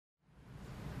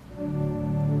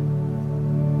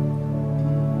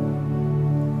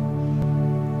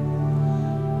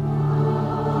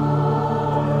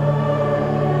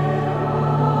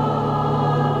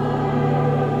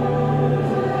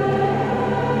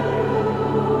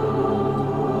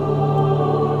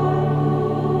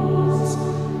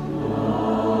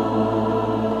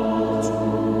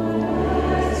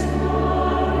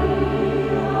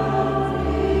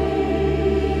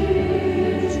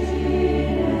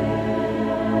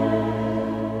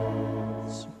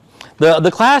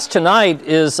The class tonight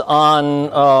is on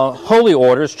Holy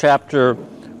Orders, chapter,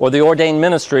 or the ordained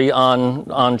ministry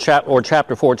on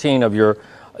chapter 14 of your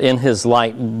In His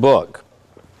Light book.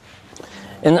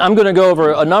 And I'm going to go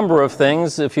over a number of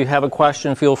things. If you have a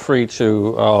question, feel free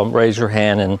to raise your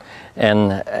hand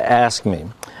and ask me.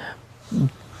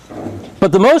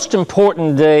 But the most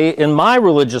important day in my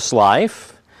religious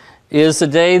life is a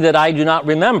day that I do not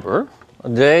remember, a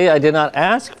day I did not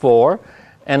ask for,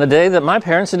 and a day that my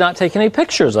parents did not take any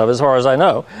pictures of, as far as I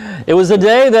know. It was the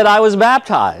day that I was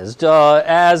baptized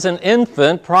as an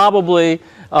infant, probably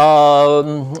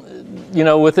within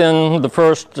the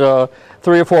first 3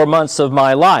 or 4 months of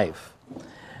my life.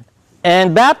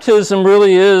 And baptism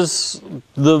really is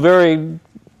the very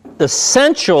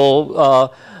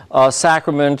essential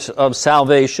sacrament of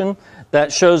salvation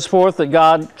that shows forth that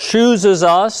God chooses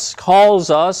us,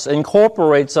 calls us,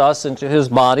 incorporates us into His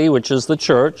body, which is the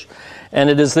church. And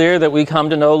it is there that we come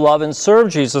to know, love, and serve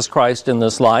Jesus Christ in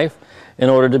this life in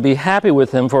order to be happy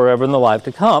with Him forever in the life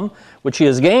to come, which He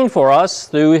has gained for us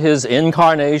through His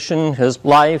incarnation, His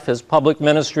life, His public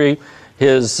ministry,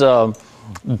 His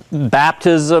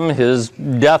baptism, His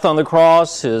death on the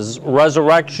cross, His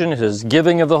resurrection, His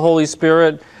giving of the Holy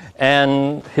Spirit,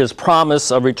 and His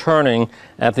promise of returning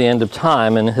at the end of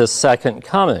time in His second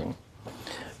coming.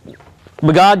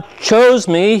 But God chose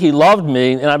me, He loved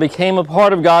me, and I became a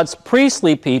part of God's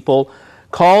priestly people,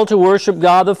 called to worship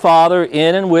God the Father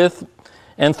in and with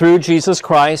and through Jesus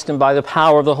Christ and by the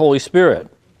power of the Holy Spirit.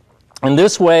 In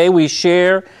this way, we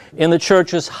share in the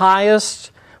church's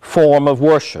highest form of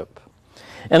worship.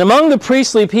 And among the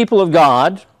priestly people of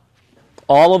God,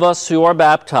 all of us who are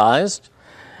baptized,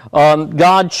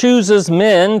 God chooses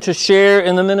men to share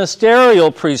in the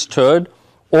ministerial priesthood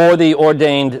or the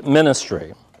ordained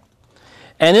ministry.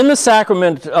 And in the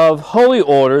sacrament of Holy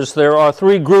Orders, there are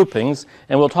 3 groupings,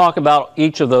 and we'll talk about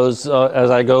each of those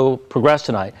as I progress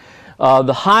tonight.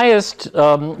 The highest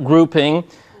grouping,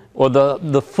 or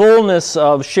the fullness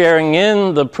of sharing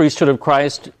in the priesthood of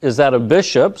Christ, is that of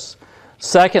bishops.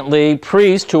 Secondly,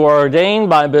 priests who are ordained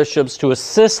by bishops to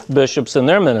assist bishops in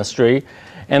their ministry.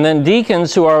 And then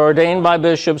deacons who are ordained by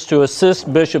bishops to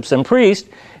assist bishops and priests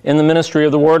in the ministry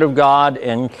of the Word of God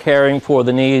and caring for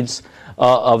the needs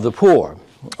of the poor,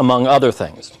 among other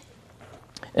things.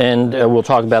 And we'll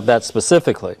talk about that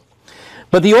specifically.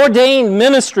 But the ordained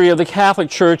ministry of the Catholic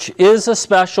Church is a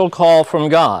special call from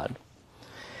God.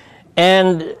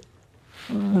 And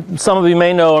some of you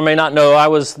may know or may not know, I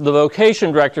was the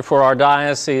vocation director for our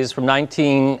diocese from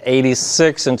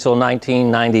 1986 until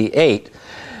 1998,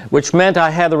 which meant I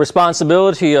had the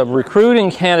responsibility of recruiting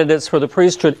candidates for the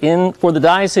priesthood for the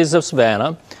Diocese of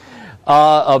Savannah,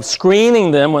 of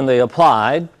screening them when they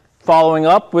applied, following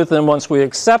up with them once we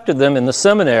accepted them in the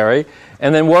seminary,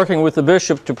 and then working with the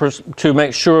bishop to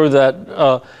make sure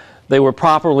that they were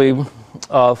properly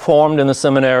formed in the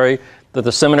seminary, that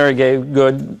the seminary gave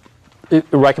good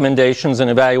recommendations and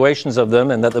evaluations of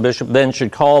them, and that the bishop then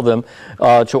should call them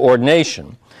to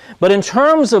ordination. But in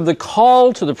terms of the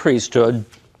call to the priesthood,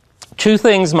 2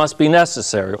 things must be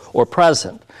necessary or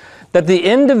present. That the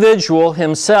individual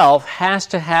himself has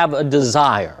to have a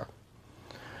desire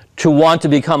to want to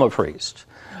become a priest.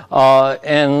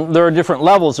 And there are different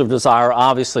levels of desire,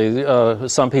 obviously.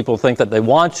 Some people think that they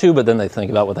want to, but then they think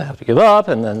about what they have to give up,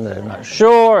 and then they're not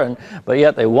sure, but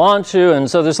yet they want to. And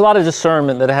so there's a lot of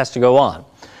discernment that has to go on.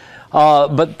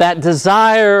 But that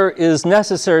desire is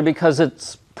necessary because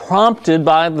it's prompted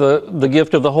by the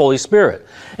gift of the Holy Spirit.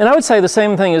 And I would say the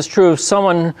same thing is true of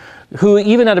someone who,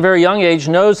 even at a very young age,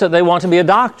 knows that they want to be a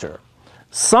doctor.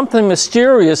 Something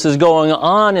mysterious is going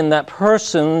on in that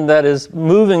person that is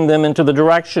moving them into the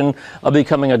direction of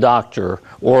becoming a doctor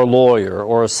or a lawyer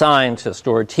or a scientist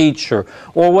or a teacher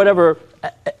or whatever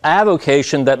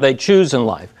avocation that they choose in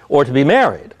life, or to be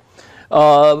married.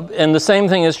 And the same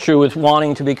thing is true with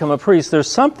wanting to become a priest. There's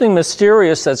something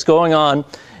mysterious that's going on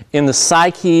in the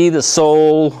psyche, the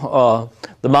soul,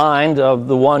 the mind of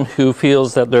the one who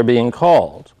feels that they're being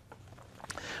called.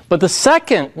 But the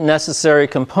second necessary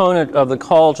component of the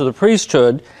call to the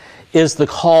priesthood is the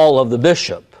call of the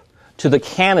bishop to the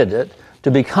candidate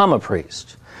to become a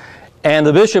priest. And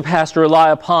the bishop has to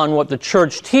rely upon what the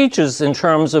church teaches in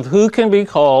terms of who can be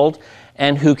called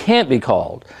and who can't be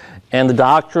called, and the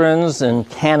doctrines and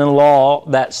canon law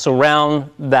that surround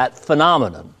that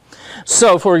phenomenon.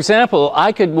 So, for example,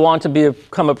 I could want to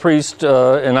become a priest,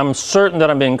 and I'm certain that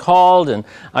I'm being called, and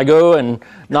I go and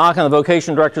knock on the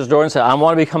vocation director's door and say, I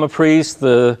want to become a priest.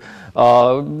 The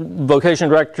vocation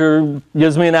director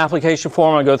gives me an application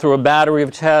form. I go through a battery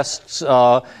of tests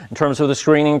in terms of the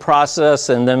screening process,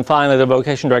 and then finally the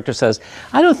vocation director says,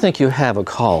 I don't think you have a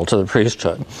call to the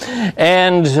priesthood,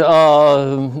 and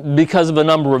because of a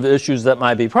number of issues that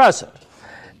might be present.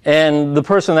 And the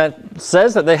person that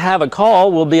says that they have a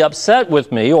call will be upset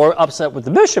with me or upset with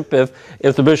the bishop if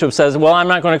the bishop says, well, I'm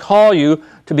not going to call you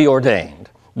to be ordained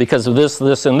because of this,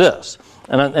 this, and this.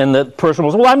 And the person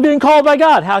will say, well, I'm being called by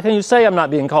God. How can you say I'm not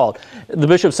being called? The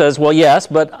bishop says, well, yes,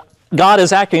 but God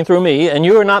is acting through me, and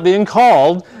you are not being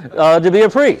called to be a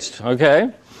priest,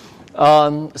 okay?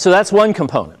 So that's one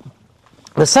component.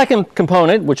 The second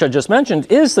component, which I just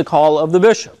mentioned, is the call of the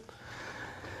bishop.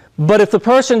 But if the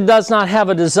person does not have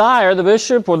a desire, the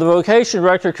bishop or the vocation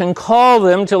director can call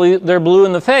them till they're blue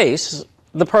in the face.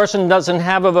 The person doesn't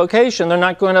have a vocation, they're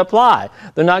not going to apply.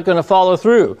 They're not going to follow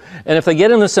through. And if they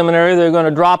get in the seminary, they're going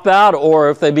to drop out,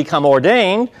 or if they become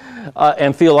ordained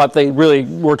and feel like they really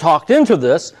were talked into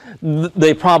this,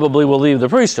 they probably will leave the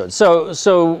priesthood.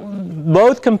 So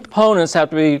both components have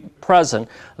to be present,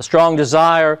 a strong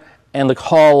desire and the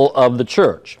call of the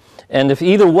church. And if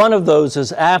either one of those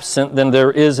is absent, then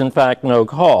there is, in fact, no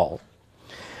call.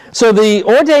 So the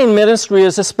ordained ministry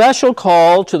is a special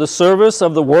call to the service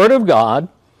of the Word of God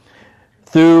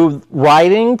through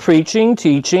writing, preaching,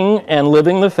 teaching, and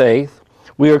living the faith.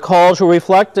 We are called to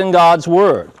reflect in God's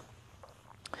Word.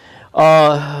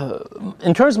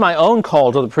 In terms of my own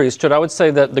call to the priesthood, I would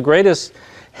say that the greatest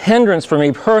hindrance for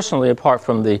me personally, apart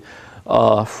from the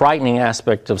frightening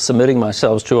aspect of submitting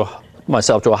myself to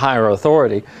a higher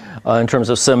authority, in terms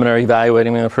of seminary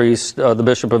evaluating me a priest, the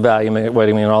bishop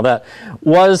evaluating me and all that,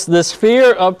 was this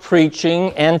fear of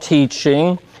preaching and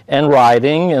teaching and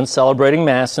writing and celebrating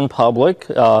Mass in public.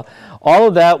 All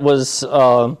of that was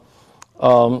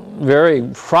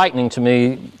very frightening to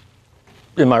me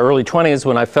in my early 20s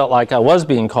when I felt like I was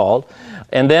being called.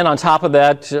 And then on top of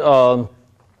that,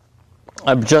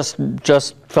 I just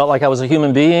felt like I was a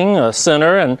human being, a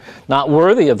sinner, and not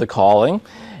worthy of the calling.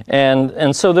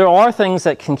 And so there are things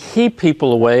that can keep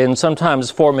people away, and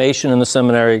sometimes formation in the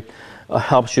seminary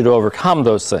helps you to overcome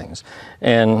those things.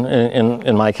 And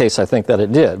in my case, I think that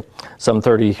it did, some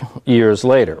 30 years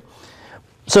later.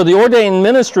 So the ordained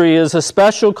ministry is a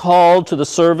special call to the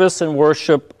service and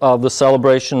worship of the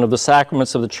celebration of the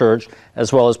sacraments of the church,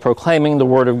 as well as proclaiming the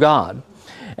Word of God.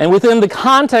 And within the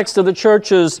context of the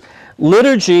church's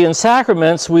liturgy and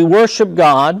sacraments, we worship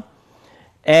God,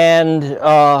 and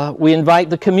we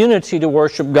invite the community to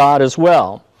worship God as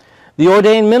well. The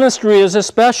ordained ministry is a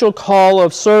special call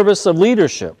of service of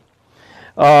leadership.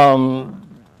 For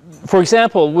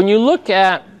example, when you look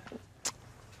at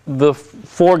the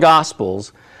four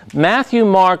Gospels, Matthew,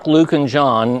 Mark, Luke, and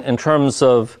John, in terms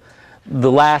of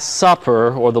the Last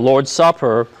Supper or the Lord's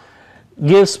Supper,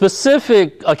 give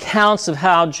specific accounts of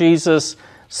how Jesus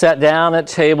sat down at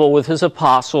table with his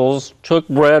apostles, took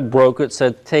bread, broke it,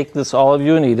 said, take this, all of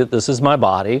you, and eat it. This is my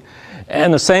body.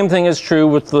 And the same thing is true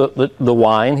with the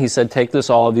wine. He said, take this,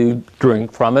 all of you,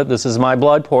 drink from it. This is my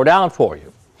blood poured out for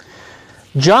you.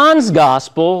 John's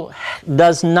gospel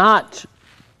does not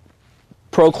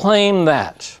proclaim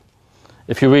that,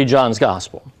 if you read John's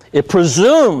gospel. It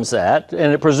presumes that,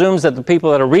 and it presumes that the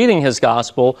people that are reading his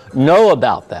gospel know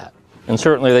about that. And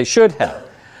certainly they should have.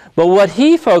 But what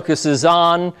he focuses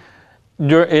on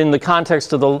in the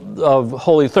context of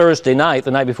Holy Thursday night,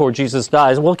 the night before Jesus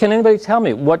dies, well, can anybody tell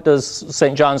me, what does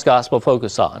St. John's Gospel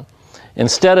focus on?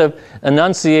 Instead of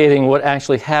enunciating what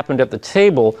actually happened at the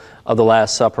table of the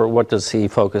Last Supper, what does he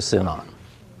focus in on?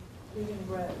 Eating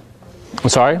bread. I'm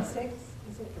sorry? Is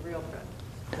it the real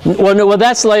bread? Well, no, well,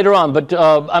 that's later on, but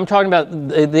I'm talking about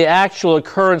the actual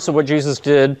occurrence of what Jesus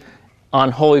did on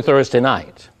Holy Thursday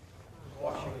night.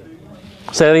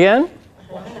 Say it again?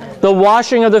 The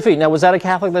washing of the feet. Now, was that a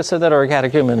Catholic that said that, or a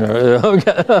catechumen?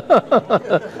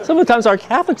 Sometimes our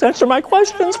Catholics answer my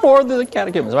questions for the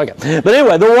catechumens. Okay. But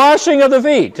anyway, the washing of the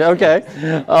feet. Okay.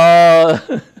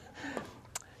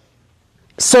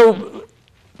 So,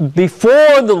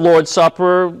 before the Lord's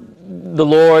Supper, the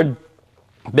Lord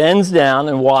bends down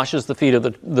and washes the feet of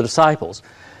the disciples.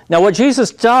 Now, what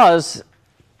Jesus does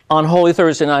on Holy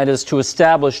Thursday night is to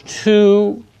establish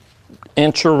two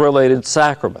interrelated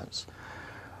sacraments.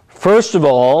 First of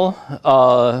all,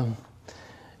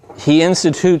 he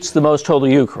institutes the Most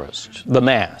Holy Eucharist, the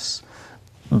Mass,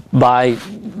 by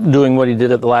doing what he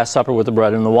did at the Last Supper with the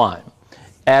bread and the wine.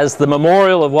 as the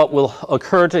memorial of what will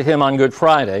occur to him on Good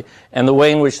Friday, and the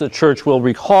way in which the church will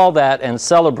recall that and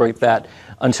celebrate that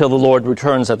until the Lord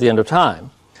returns at the end of time.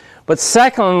 But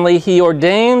secondly, he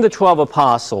ordained the 12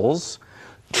 apostles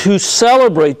to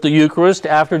celebrate the Eucharist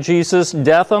after Jesus'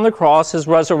 death on the cross, his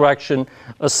resurrection,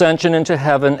 ascension into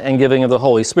heaven, and giving of the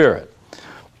Holy Spirit.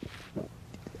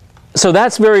 So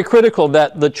that's very critical,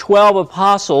 that the 12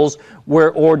 apostles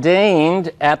were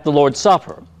ordained at the Lord's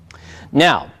Supper.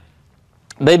 Now,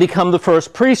 they become the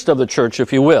first priest of the church,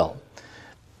 if you will.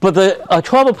 But the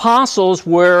 12 apostles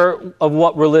were of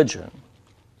what religion?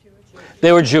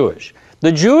 They were Jewish.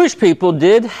 The Jewish people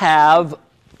did have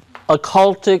a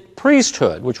cultic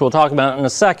priesthood, which we'll talk about in a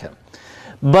second.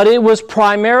 But it was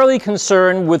primarily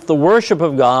concerned with the worship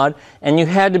of God, and you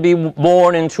had to be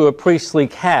born into a priestly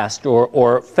caste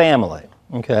or family.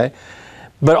 Okay?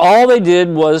 But all they did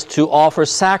was to offer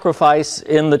sacrifice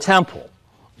in the temple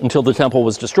until the temple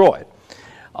was destroyed.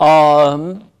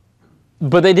 But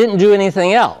they didn't do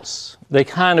anything else. They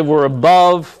kind of were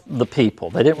above the people.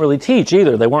 They didn't really teach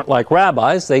either. They weren't like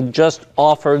rabbis. They just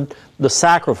offered the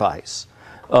sacrifice,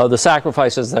 the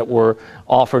sacrifices that were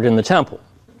offered in the temple.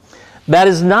 That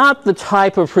is not the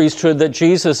type of priesthood that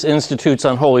Jesus institutes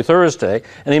on Holy Thursday,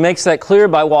 and he makes that clear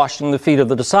by washing the feet of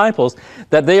the disciples,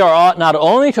 that they are not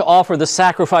only to offer the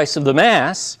sacrifice of the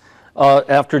Mass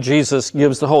after Jesus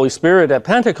gives the Holy Spirit at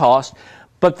Pentecost,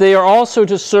 but they are also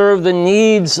to serve the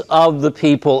needs of the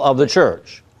people of the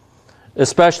church,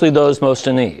 especially those most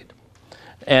in need.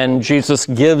 And Jesus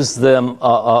gives them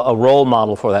a role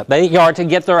model for that. They are to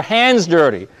get their hands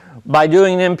dirty by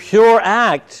doing an impure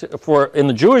act, in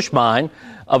the Jewish mind,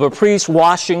 of a priest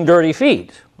washing dirty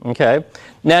feet. Okay?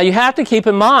 Now you have to keep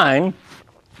in mind,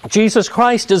 Jesus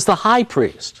Christ is the high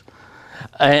priest.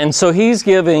 And so he's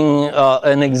giving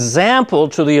an example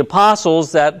to the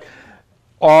apostles that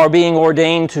are being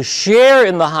ordained to share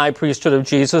in the high priesthood of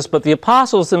Jesus, but the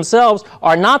apostles themselves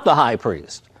are not the high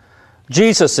priest.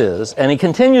 Jesus is, and he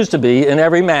continues to be in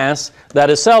every Mass that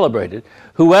is celebrated.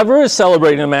 Whoever is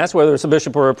celebrating a Mass, whether it's a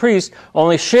bishop or a priest,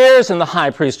 only shares in the high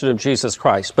priesthood of Jesus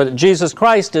Christ. But Jesus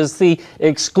Christ is the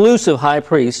exclusive high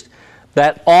priest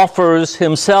that offers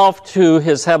himself to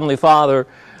his Heavenly Father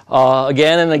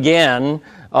again and again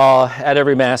at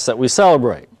every Mass that we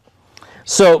celebrate.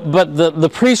 So, but the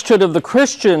priesthood of the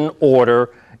Christian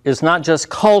order is not just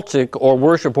cultic or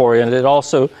worship-oriented. It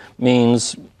also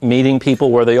means meeting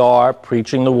people where they are,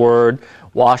 preaching the Word,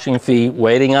 washing feet,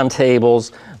 waiting on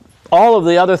tables, all of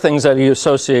the other things that you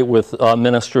associate with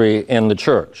ministry in the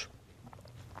church.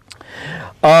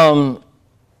 So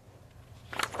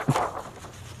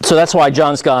that's why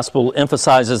John's Gospel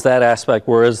emphasizes that aspect,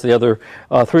 whereas the other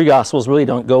three Gospels really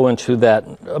don't go into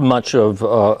that much of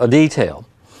a detail.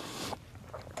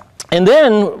 And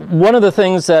then one of the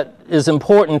things that is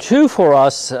important too for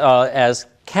us as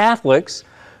Catholics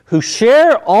who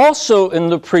share also in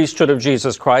the priesthood of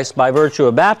Jesus Christ by virtue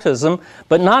of baptism,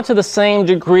 but not to the same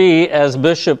degree as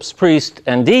bishops, priests,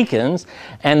 and deacons,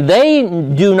 and they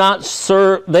do not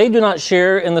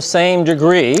share in the same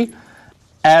degree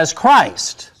as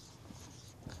Christ,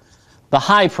 the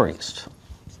high priest.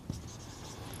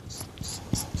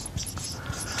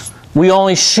 We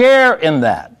only share in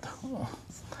that.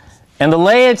 And the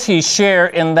laity share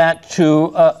in that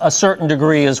to a certain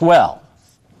degree as well.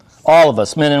 All of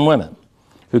us, men and women,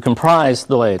 who comprise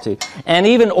the laity. And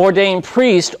even ordained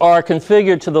priests are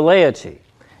configured to the laity,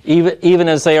 even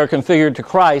as they are configured to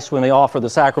Christ when they offer the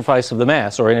sacrifice of the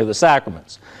Mass or any of the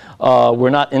sacraments. We're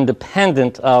not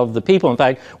independent of the people. In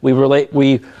fact, we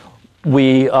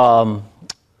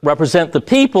represent the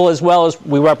people as well as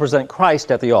we represent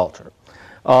Christ at the altar.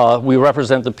 We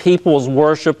represent the people's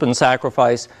worship and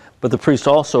sacrifice, but the priest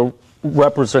also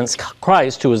represents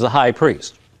Christ, who is the high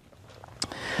priest.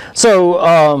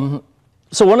 So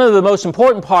one of the most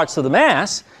important parts of the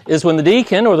Mass is when the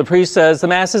deacon or the priest says, the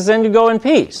Mass is ended, go in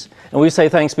peace. And we say,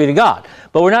 thanks be to God.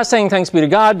 But we're not saying thanks be to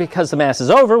God because the Mass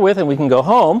is over with and we can go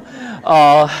home.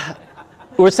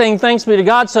 We're saying thanks be to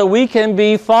God so we can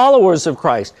be followers of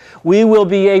Christ. We will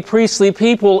be a priestly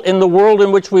people in the world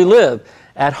in which we live,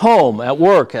 at home, at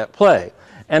work, at play.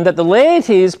 And that the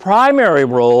laity's primary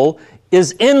role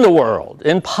is in the world,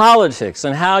 in politics,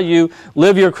 and how you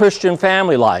live your Christian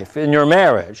family life, in your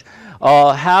marriage,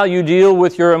 how you deal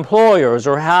with your employers,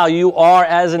 or how you are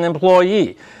as an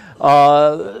employee.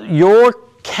 Your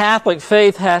Catholic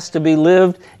faith has to be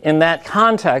lived in that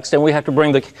context, and we have to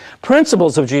bring the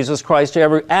principles of Jesus Christ to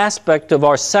every aspect of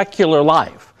our secular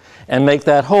life and make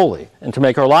that holy, and to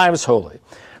make our lives holy.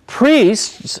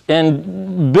 Priests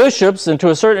and bishops, and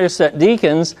to a certain extent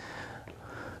deacons,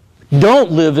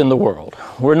 don't live in the world.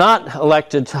 We're not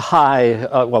elected to high,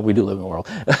 well, we do live in the world.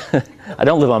 I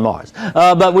don't live on Mars.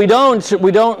 But we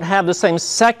don't have the same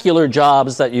secular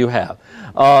jobs that you have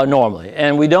normally.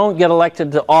 And we don't get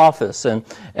elected to office. And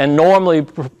normally,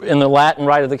 in the Latin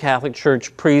Rite of the Catholic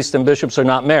Church, priests and bishops are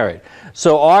not married.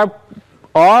 So our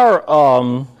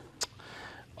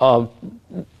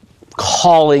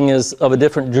calling is of a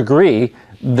different degree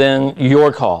than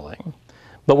your calling.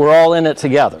 But we're all in it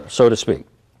together, so to speak.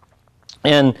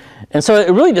 And so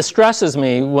it really distresses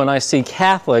me when I see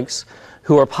Catholics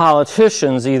who are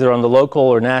politicians, either on the local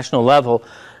or national level,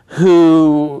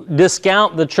 who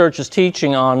discount the Church's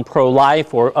teaching on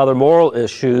pro-life or other moral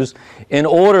issues in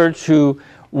order to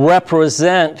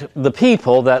represent the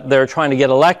people that they're trying to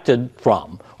get elected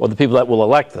from, or the people that will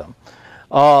elect them.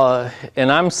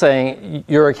 And I'm saying,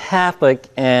 you're a Catholic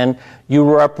and you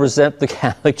represent the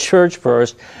Catholic Church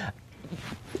first,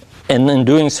 and in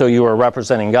doing so you are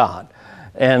representing God.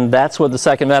 And that's what the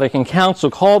Second Vatican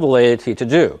Council called the laity to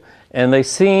do. And they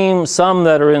seem, some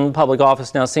that are in public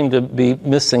office now seem to be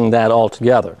missing that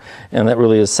altogether. And that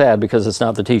really is sad because it's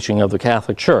not the teaching of the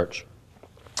Catholic Church.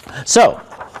 So,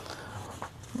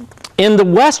 in the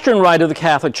Western Rite of the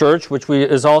Catholic Church, which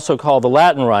is also called the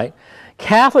Latin Rite,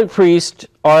 Catholic priests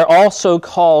are also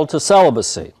called to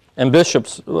celibacy, and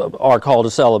bishops are called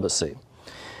to celibacy.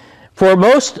 For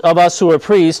most of us who are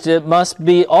priests, it must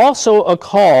be also a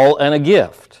call and a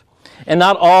gift. And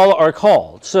not all are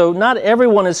called. So not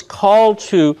everyone is called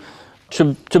to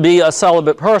be a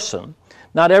celibate person.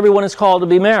 Not everyone is called to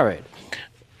be married.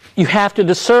 You have to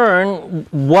discern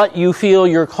what you feel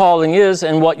your calling is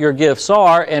and what your gifts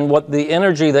are and what the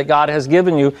energy that God has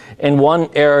given you in one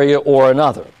area or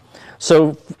another.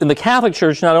 So in the Catholic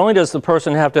Church, not only does the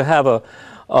person have to have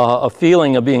a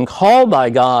feeling of being called by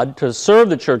God to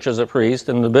serve the church as a priest,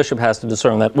 and the bishop has to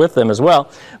discern that with them as well,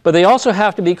 but they also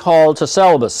have to be called to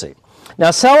celibacy.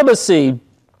 Now, celibacy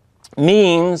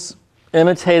means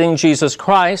imitating Jesus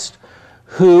Christ,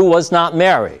 who was not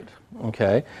married,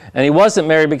 okay? And he wasn't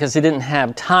married because he didn't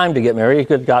have time to get married. He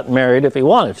could have gotten married if he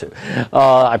wanted to,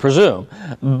 I presume.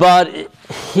 But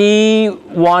he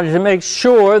wanted to make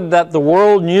sure that the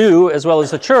world knew, as well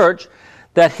as the church,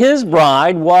 that his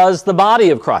bride was the body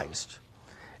of Christ.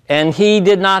 And he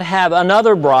did not have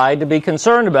another bride to be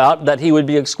concerned about that he would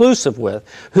be exclusive with.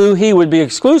 Who he would be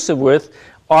exclusive with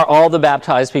are all the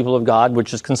baptized people of God,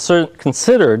 which is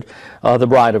considered the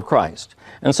bride of Christ.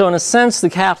 And so in a sense, the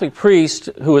Catholic priest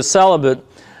who is celibate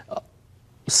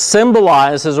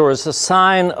symbolizes or is a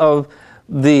sign of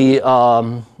the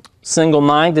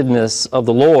single-mindedness of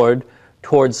the Lord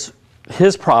towards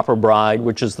his proper bride,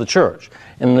 which is the church.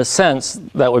 In a sense,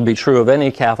 that would be true of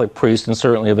any Catholic priest and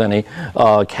certainly of any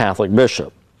Catholic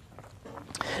bishop.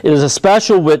 It is a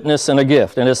special witness and a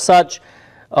gift, and as such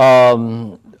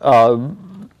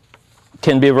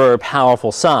can be a very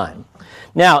powerful sign.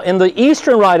 Now, in the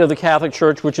Eastern Rite of the Catholic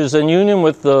Church, which is in union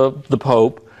with the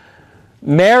Pope,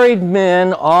 married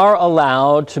men are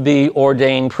allowed to be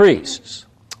ordained priests,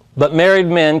 but married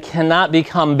men cannot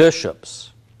become bishops.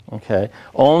 Okay,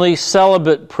 only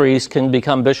celibate priests can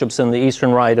become bishops in the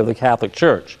Eastern Rite of the Catholic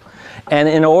Church, and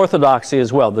in Orthodoxy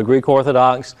as well. The Greek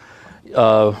Orthodox,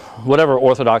 whatever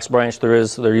Orthodox branch there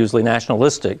is, they're usually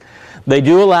nationalistic. They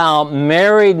do allow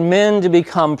married men to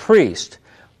become priests,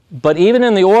 but even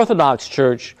in the Orthodox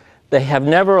Church, they have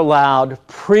never allowed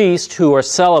priests who are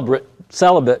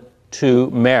celibate to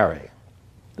marry.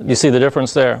 You see the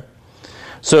difference there?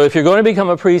 So if you're going to become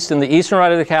a priest in the Eastern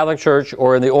Rite of the Catholic Church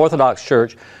or in the Orthodox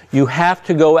Church, you have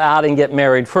to go out and get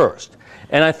married first.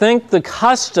 And I think the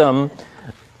custom,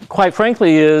 quite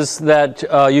frankly, is that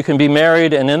you can be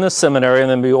married and in the seminary and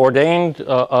then be ordained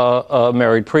a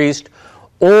married priest,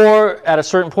 or at a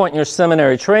certain point in your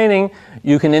seminary training,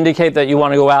 you can indicate that you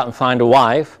want to go out and find a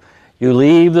wife. You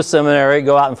leave the seminary,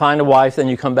 go out and find a wife, then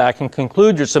you come back and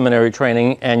conclude your seminary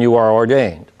training and you are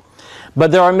ordained.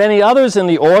 But there are many others in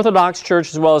the Orthodox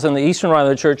Church as well as in the Eastern Rite of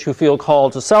the Church who feel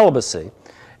called to celibacy,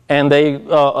 and they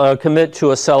commit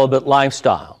to a celibate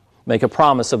lifestyle, make a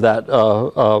promise of that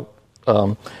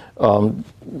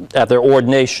at their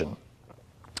ordination.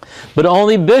 But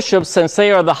only bishops, since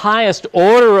they are the highest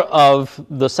order of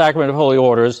the Sacrament of Holy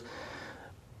Orders,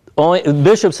 only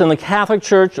bishops in the Catholic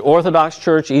Church, Orthodox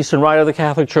Church, Eastern Rite of the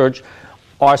Catholic Church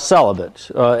are celibate,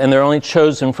 and they're only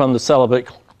chosen from the celibate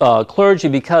clergy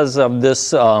because of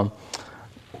this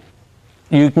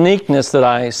uniqueness that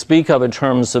I speak of in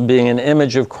terms of being an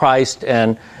image of Christ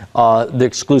and the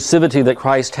exclusivity that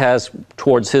Christ has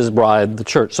towards his bride, the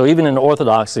church. So even in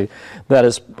Orthodoxy, that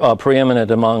is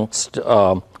preeminent amongst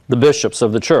the bishops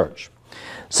of the church.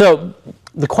 So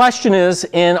the question is,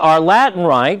 in our Latin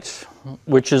Rite,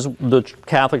 which is the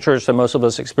Catholic Church that most of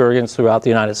us experience throughout the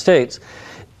United States,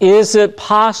 is it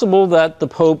possible that the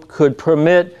Pope could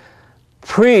permit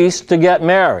priests to get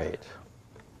married?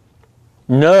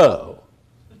 No.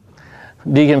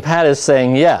 Deacon Pat is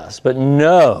saying yes, but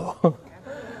no.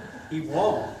 He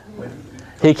won't.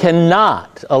 He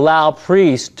cannot allow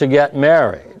priests to get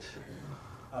married.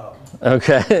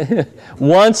 Okay?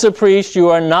 Once a priest, you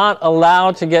are not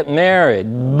allowed to get married.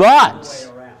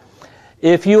 But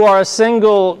if you are a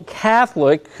single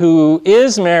Catholic who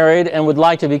is married and would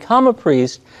like to become a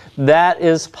priest, that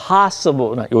is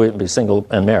possible. No, you wouldn't be single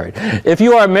and married. If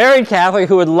you are a married Catholic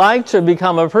who would like to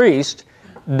become a priest,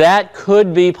 that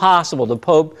could be possible. The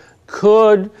Pope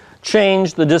could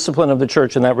change the discipline of the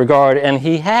Church in that regard, and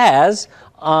he has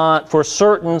for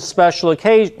certain special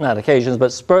occasions, not occasions,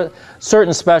 but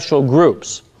certain special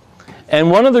groups.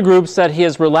 And one of the groups that he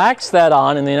has relaxed that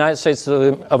on in the United States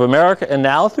of America and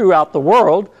now throughout the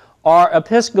world are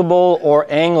Episcopal or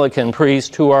Anglican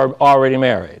priests who are already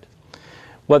married.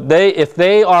 If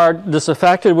they are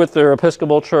disaffected with their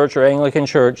Episcopal Church or Anglican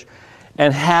Church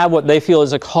and have what they feel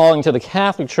is a calling to the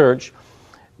Catholic Church,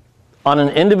 on an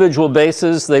individual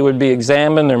basis, they would be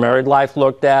examined, their married life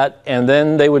looked at, and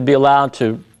then they would be allowed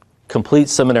to complete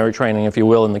seminary training, if you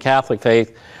will, in the Catholic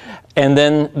faith, and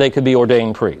then they could be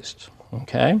ordained priests.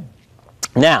 Okay?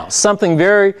 Now, something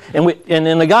very, and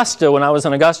in Augusta, when I was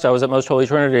in Augusta, I was at Most Holy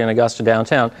Trinity in Augusta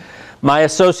downtown. My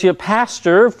associate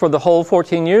pastor for the whole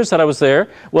 14 years that I was there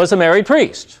was a married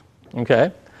priest.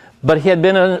 Okay? But he had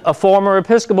been a former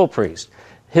Episcopal priest.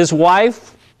 His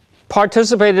wife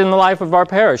participated in the life of our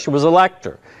parish. He was a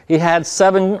lector. He had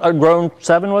seven grown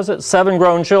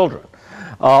children,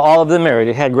 all of them married.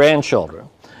 He had grandchildren.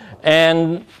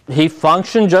 And he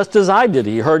functioned just as I did.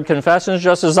 He heard confessions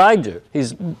just as I do.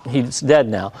 He's dead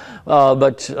now,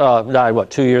 but died, what,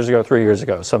 2 years ago, 3 years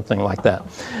ago, something like that.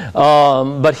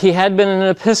 But he had been an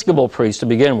Episcopal priest to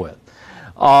begin with.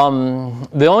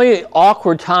 The only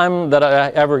awkward time that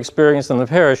I ever experienced in the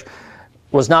parish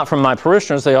was not from my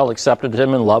parishioners. They all accepted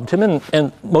him and loved him,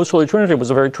 and Most Holy Trinity was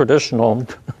a very traditional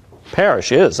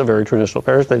parish. It is a very traditional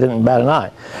parish. They didn't bat an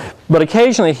eye. But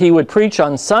occasionally he would preach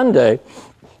on Sunday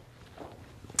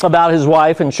about his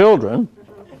wife and children,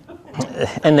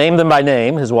 and name them by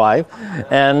name, his wife,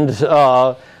 and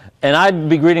I'd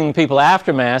be greeting people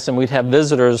after Mass, and we'd have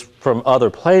visitors from other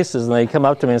places, and they'd come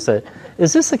up to me and say,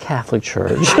 "Is this a Catholic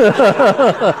church?"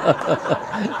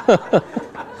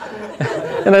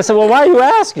 And I said, "Well, why are you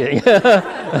asking?"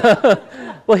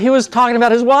 Well, he was talking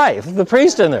about his wife, the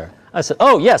priest in there. I said,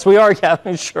 "Oh, yes, we are a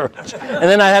Catholic church." And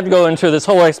then I had to go into this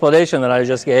whole explanation that I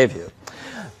just gave you.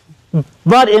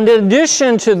 But in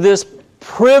addition to this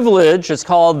privilege, it's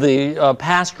called the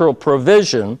pastoral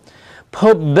provision,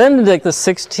 Pope Benedict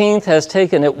XVI has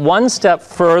taken it one step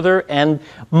further and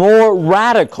more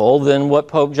radical than what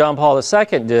Pope John Paul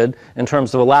II did in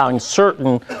terms of allowing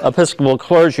certain Episcopal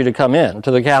clergy to come in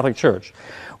to the Catholic Church.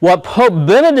 What Pope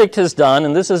Benedict has done,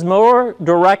 and this is more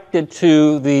directed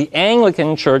to the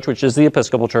Anglican Church, which is the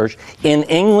Episcopal Church, in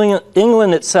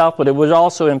England itself, but it would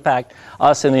also impact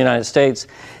us in the United States,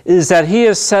 is that he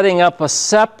is setting up a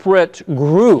separate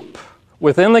group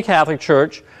within the Catholic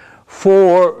Church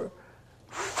for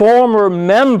former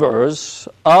members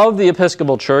of the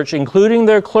Episcopal Church, including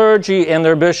their clergy and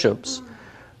their bishops,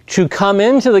 to come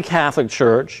into the Catholic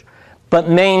Church, but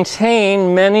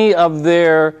maintain many of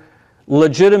their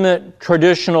legitimate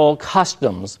traditional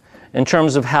customs in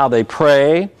terms of how they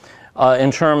pray,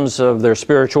 in terms of their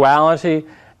spirituality,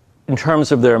 in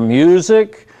terms of their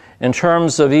music, in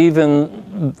terms of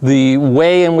even the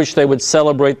way in which they would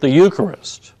celebrate the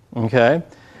Eucharist. Okay?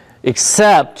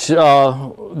 Except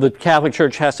the Catholic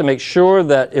Church has to make sure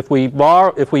that if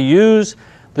we use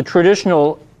the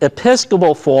traditional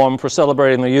Episcopal form for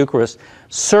celebrating the Eucharist,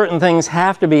 certain things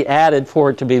have to be added for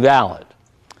it to be valid.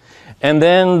 And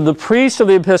then the priests of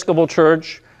the Episcopal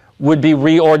Church would be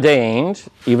reordained,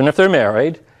 even if they're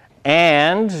married,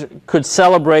 and could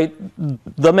celebrate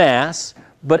the Mass,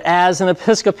 but as an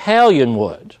Episcopalian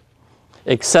would,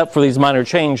 except for these minor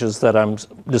changes that I'm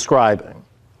describing.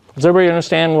 Does everybody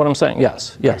understand what I'm saying?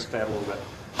 Yes, yes. A little bit.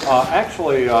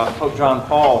 Actually, Pope John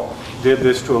Paul did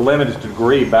this to a limited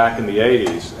degree back in the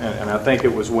 80s, and I think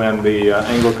it was when the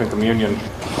Anglican Communion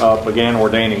began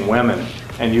ordaining women,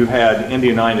 and you had in the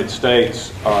United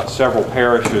States several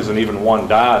parishes and even one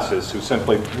diocese who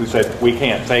said, "We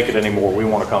can't take it anymore. We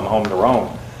want to come home to Rome."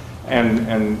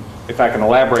 And if I can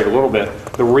elaborate a little bit,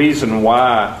 the reason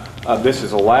why this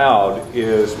is allowed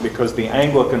is because the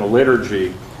Anglican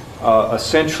liturgy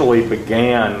essentially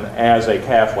began as a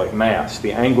Catholic Mass.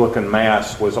 The Anglican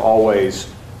Mass was always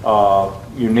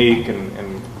unique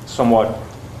and somewhat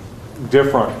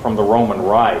different from the Roman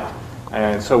Rite.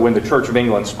 And so when the Church of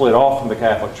England split off from the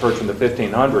Catholic Church in the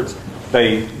 1500s,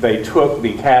 they took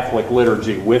the Catholic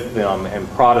liturgy with them and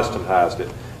Protestantized it.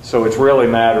 So it's really a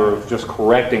matter of just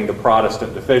correcting the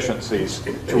Protestant deficiencies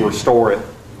to restore it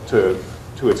to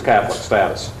its Catholic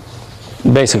status.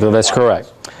 Basically, that's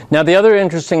correct. Now, the other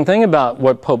interesting thing about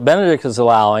what Pope Benedict is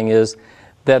allowing is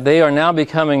that they are now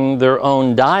becoming their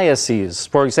own dioceses.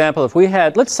 For example, if we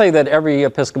had, let's say that every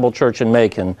Episcopal church in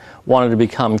Macon wanted to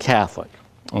become Catholic,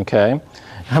 okay?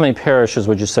 How many parishes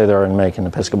would you say there are in Macon,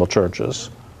 Episcopal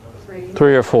churches?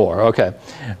 3 or 4, okay.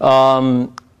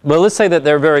 Well, let's say that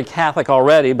they're very Catholic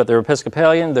already, but they're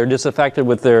Episcopalian, they're disaffected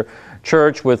with their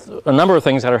church, with a number of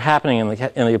things that are happening in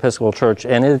the Episcopal Church,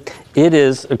 and it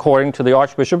is, according to the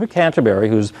Archbishop of Canterbury,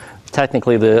 who's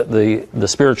technically the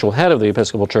spiritual head of the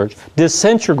Episcopal Church,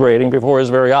 disintegrating before his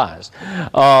very eyes.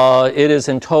 It is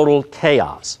in total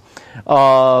chaos,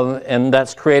 and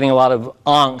that's creating a lot of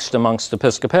angst amongst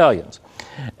Episcopalians.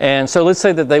 And so let's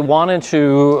say that they wanted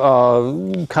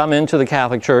to come into the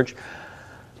Catholic Church.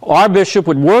 Our bishop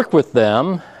would work with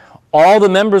them. All the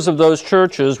members of those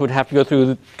churches would have to go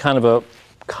through kind of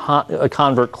a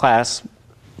convert class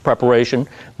preparation.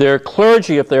 Their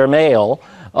clergy, if they're male,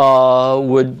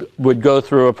 would go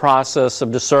through a process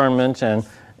of discernment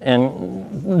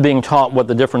and being taught what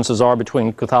the differences are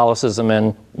between Catholicism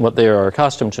and what they are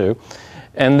accustomed to.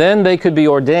 And then they could be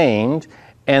ordained.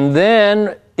 And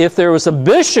then if there was a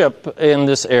bishop in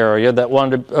this area that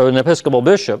wanted an Episcopal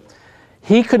bishop,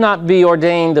 he could not be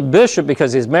ordained a bishop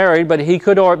because he's married, but he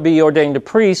could be ordained a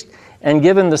priest and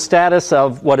given the status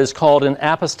of what is called an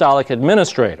apostolic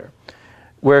administrator,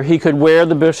 where he could wear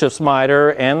the bishop's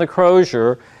mitre and the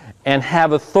crozier and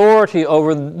have authority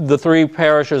over the 3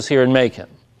 parishes here in Macon,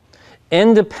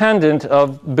 independent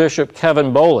of Bishop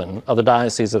Kevin Bolin of the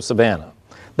Diocese of Savannah.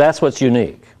 That's what's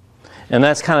unique. And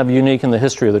that's kind of unique in the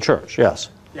history of the church, yes.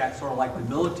 Yeah, it's sort of like the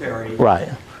military. Right.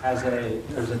 There's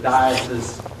a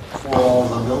diocese for all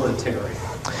the military,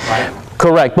 right?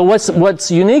 Correct. But what's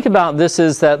unique about this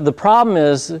is that the problem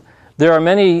is there are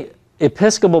many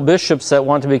Episcopal bishops that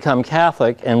want to become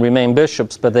Catholic and remain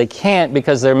bishops, but they can't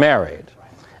because they're married.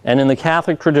 And in the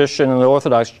Catholic tradition and the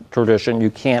Orthodox tradition, you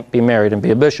can't be married and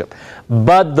be a bishop.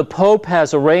 But the Pope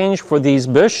has arranged for these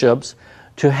bishops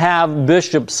to have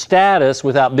bishop status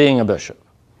without being a bishop.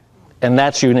 And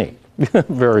that's unique.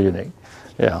 Very unique.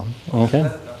 Yeah.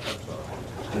 Okay.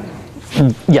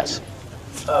 Yes.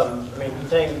 I mean, you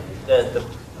think that the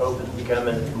Pope is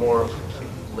becoming more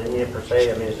lenient per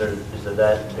se? I mean, is there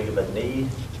that big of a need?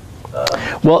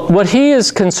 Well, what he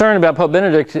is concerned about, Pope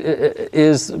Benedict,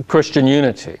 is Christian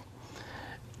unity.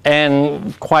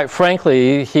 And quite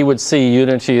frankly, he would see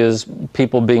unity as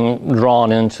people being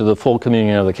drawn into the full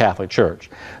communion of the Catholic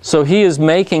Church. So he is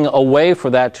making a way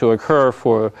for that to occur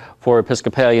for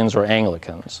Episcopalians or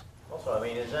Anglicans. Also, I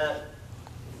mean, is that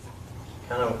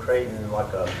kind of creating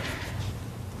like a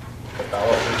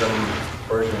Catholicism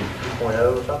version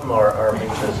 2.0 or something, or I mean,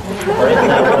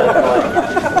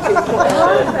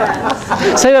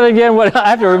 Say that again. I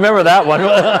have to remember that one.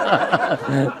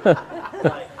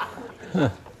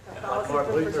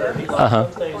 Mark Luther, he liked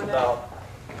some things about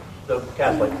the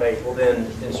Catholic faith. Well, then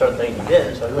in certain things he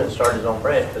didn't, so he went and started his own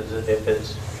branch. Because if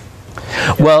it's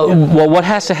well, what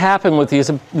has to happen with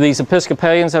these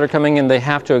Episcopalians that are coming in, they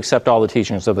have to accept all the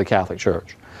teachings of the Catholic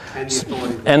Church.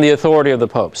 And the authority of the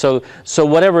Pope. So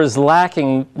whatever is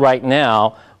lacking right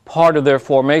now, part of their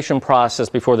formation process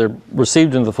before they're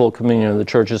received into the full communion of the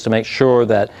Church is to make sure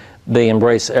that they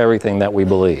embrace everything that we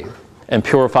believe and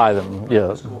purify them. Yeah.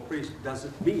 Episcopal priest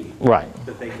doesn't mean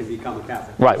that they can become a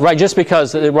Catholic. Right. Just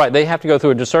because they have to go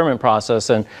through a discernment process,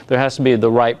 and there has to be the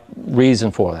right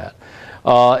reason for that.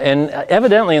 And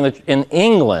evidently in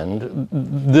England,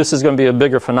 this is going to be a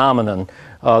bigger phenomenon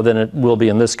than it will be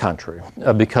in this country,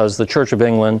 because the Church of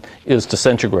England is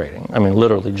disintegrating. I mean,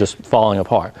 literally just falling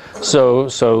apart. So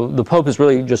the Pope is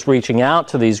really just reaching out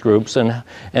to these groups and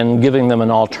giving them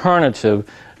an alternative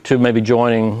to maybe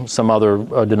joining some other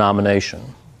denomination.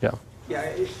 Yeah.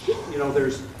 Yeah,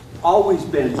 there's always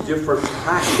been different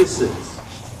practices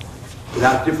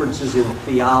without differences in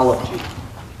theology.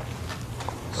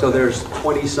 So there's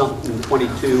 20-something,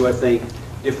 22, I think,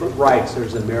 different rites.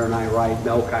 There's the Maronite rite,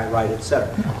 Melkite rite,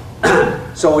 etc.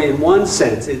 So in one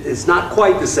sense, it's not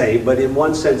quite the same, but in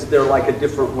one sense, they're like a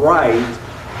different rite.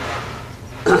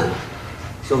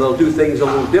 So they'll do things a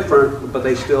little different, but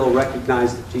they still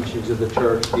recognize the teachings of the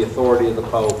Church, the authority of the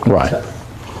Pope, right. etc.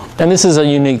 And this is a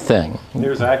unique thing.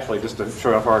 There's actually, just to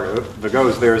show how far it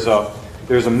goes, there's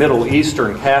a Middle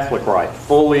Eastern Catholic rite,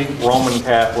 fully Roman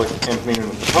Catholic in communion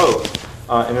with the Pope.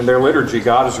 And in their liturgy,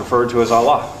 God is referred to as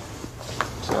Allah.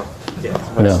 So.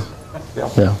 Yeah.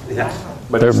 Yeah. Yeah.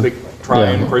 But it's the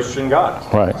triune yeah. Christian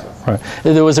God. Right. Right.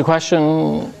 There was a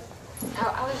question.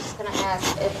 I was just going to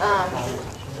ask if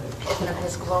an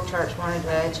Episcopal church wanted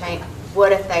to change,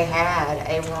 what if they had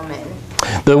a woman?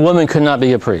 The woman could not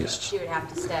be a priest. She would have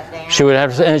to step down. She would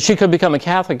have to, and she could become a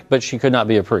Catholic, but she could not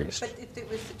be a priest. But if it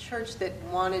was the church that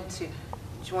wanted to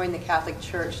join the Catholic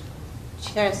Church,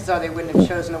 chances are they wouldn't have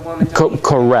chosen a woman.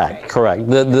 Correct, correct.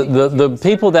 The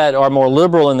people that are more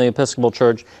liberal in the Episcopal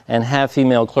Church and have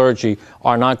female clergy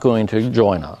are not going to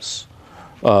join us.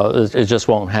 It just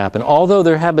won't happen. Although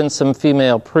there have been some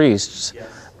female priests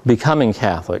becoming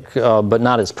Catholic, but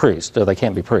not as priests. They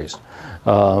can't be priests.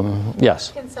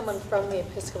 Yes? Can someone from the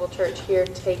Episcopal Church here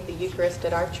take the Eucharist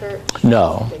at our church?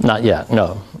 No, not yet.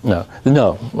 No.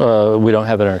 We don't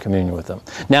have intercommunion with them.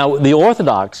 Now, the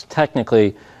Orthodox,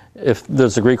 technically, if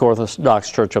there's a Greek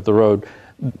Orthodox church up the road,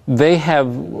 they have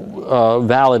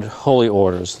valid holy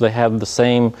orders. They have the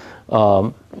same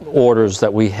orders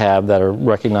that we have that are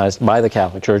recognized by the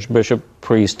Catholic Church, bishop,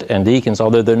 priest, and deacons,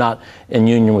 although they're not in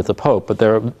union with the Pope, but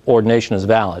their ordination is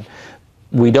valid.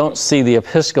 We don't see the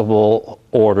Episcopal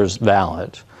orders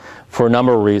valid for a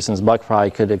number of reasons. Buck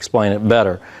probably could explain it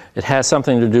better. It has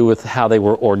something to do with how they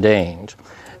were ordained,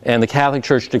 and the Catholic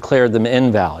Church declared them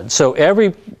invalid. So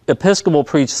every Episcopal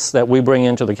priest that we bring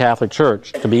into the Catholic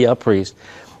Church to be a priest,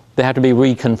 they have to be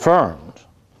reconfirmed,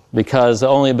 because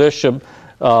only a bishop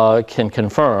can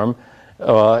confirm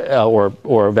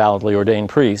or a validly ordained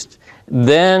priest.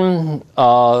 Then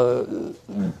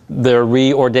they're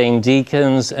reordained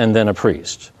deacons and then a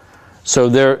priest. So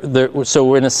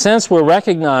so in a sense we're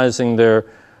recognizing their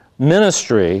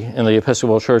ministry in the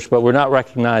Episcopal Church, but we're not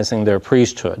recognizing their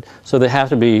priesthood. So they have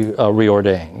to be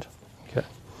reordained. Okay.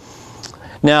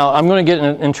 Now I'm going to get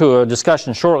into a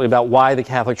discussion shortly about why the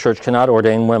Catholic Church cannot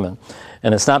ordain women.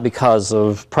 And it's not because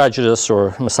of prejudice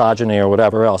or misogyny or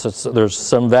whatever else. There's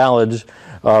some valid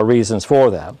reasons for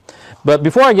that. But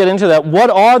before I get into that, what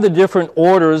are the different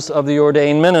orders of the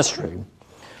ordained ministry?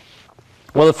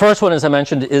 Well, the first one, as I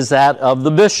mentioned, is that of the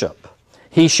bishop.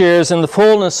 He shares in the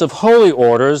fullness of holy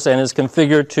orders and is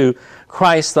configured to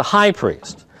Christ the high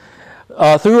priest.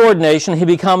 Through ordination, he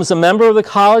becomes a member of the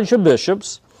College of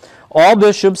Bishops. All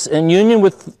bishops in union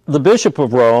with the Bishop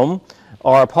of Rome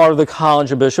are a part of the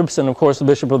College of Bishops, and of course the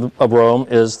Bishop of Rome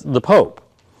is the Pope.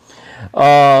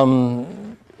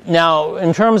 Now,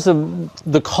 in terms of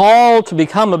the call to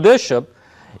become a bishop,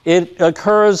 it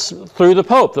occurs through the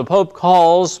Pope. The Pope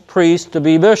calls priests to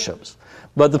be bishops,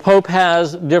 but the Pope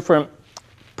has different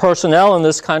personnel in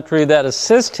this country that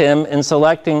assist him in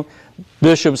selecting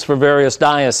bishops for various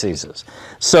dioceses.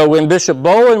 So when Bishop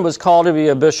Bowen was called to be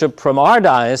a bishop from our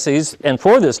diocese, and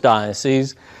for this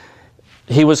diocese,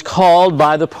 he was called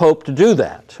by the Pope to do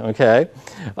that, okay?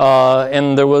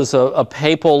 And there was a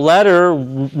papal letter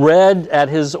read at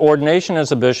his ordination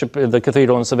as a bishop in the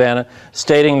cathedral in Savannah,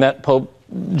 stating that Pope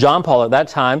John Paul at that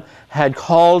time had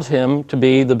called him to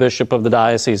be the bishop of the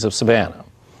Diocese of Savannah.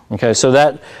 Okay, so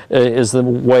that is the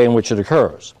way in which it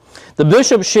occurs. The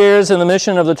bishop shares in the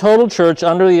mission of the total church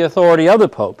under the authority of the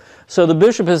Pope. So the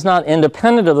bishop is not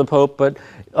independent of the Pope, but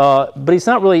he's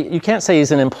not really, you can't say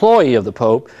he's an employee of the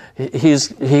Pope. He's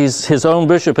his own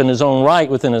bishop in his own right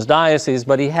within his diocese,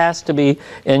 but he has to be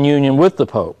in union with the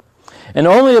Pope. And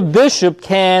only a bishop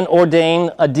can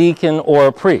ordain a deacon or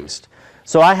a priest.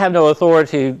 So I have no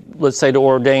authority, let's say, to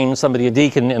ordain somebody a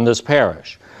deacon in this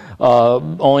parish.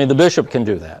 Only the bishop can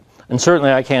do that. And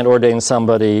certainly I can't ordain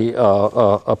somebody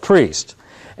a priest.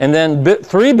 And then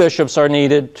 3 bishops are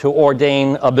needed to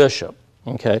ordain a bishop.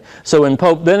 Okay, so when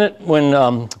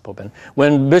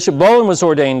when Bishop Bowen was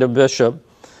ordained a bishop,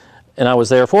 and I was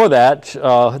there for that,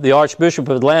 the Archbishop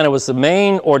of Atlanta was the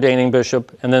main ordaining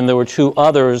bishop, and then there were 2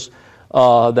 others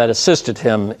that assisted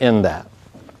him in that.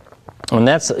 And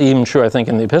that's even true, I think,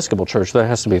 in the Episcopal Church. There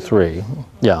has to be 3,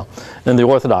 yeah, in the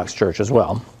Orthodox Church as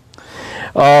well.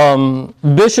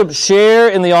 Bishops share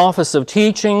in the office of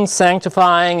teaching,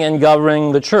 sanctifying, and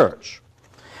governing the church.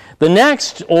 The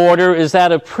next order is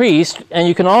that of priest, and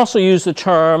you can also use the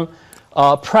term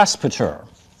presbyter.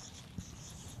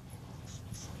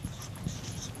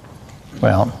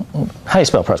 Well, how do you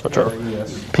spell presbyter?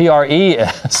 P-R-E-S.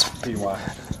 P-R-E-S. P-Y.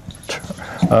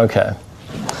 Okay.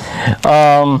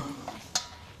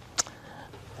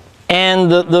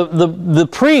 And the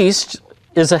priest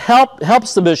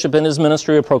helps the bishop in his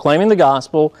ministry of proclaiming the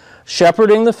gospel,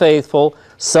 shepherding the faithful,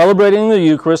 celebrating the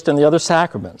Eucharist and the other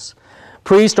sacraments.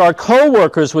 Priests are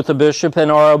co-workers with the bishop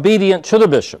and are obedient to the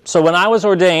bishop. So when I was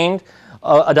ordained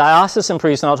a diocesan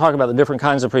priest, and I'll talk about the different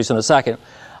kinds of priests in a second,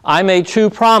 I made two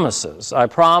promises. I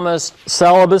promised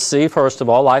celibacy, first of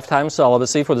all, lifetime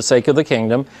celibacy for the sake of the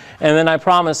kingdom, and then I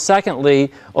promised,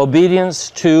 secondly,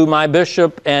 obedience to my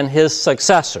bishop and his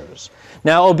successors.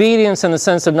 Now, obedience in the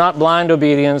sense of not blind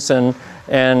obedience and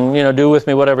do with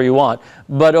me whatever you want,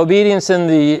 but obedience in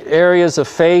the areas of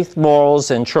faith, morals,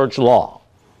 and church law.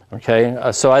 Okay,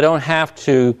 so I don't have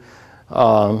to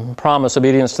promise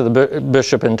obedience to the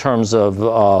bishop in terms of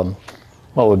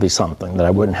what would be something that I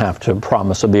wouldn't have to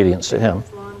promise obedience to him.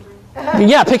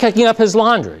 Yeah, picking up his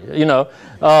laundry,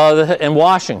 and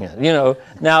washing it,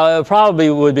 Now, it probably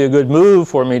would be a good move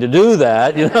for me to do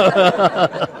that,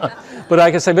 But I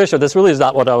can say, Bishop, this really is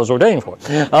not what I was ordained for.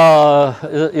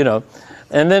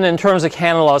 And then in terms of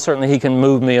canon law, certainly he can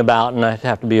move me about, and I'd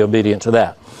have to be obedient to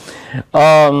that.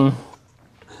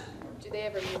 Do they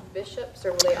ever move bishops,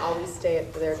 or will they always stay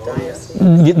at their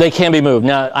diocese? They can be moved.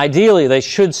 Now, ideally, they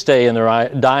should stay in their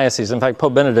diocese. In fact,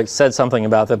 Pope Benedict said something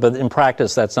about that, but in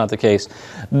practice, that's not the case.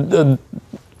 The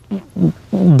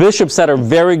bishops that are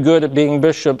very good at being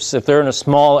bishops, if they're in a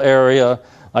small area,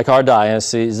 like our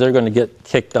diocese, they're going to get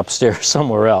kicked upstairs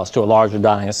somewhere else to a larger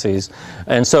diocese.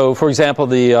 And so, for example,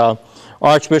 the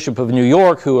Archbishop of New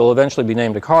York, who will eventually be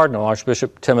named a cardinal,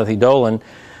 Archbishop Timothy Dolan,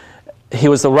 he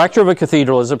was the rector of a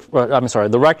cathedral,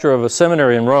 the rector of a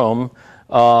seminary in Rome,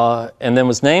 and then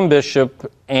was named bishop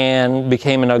and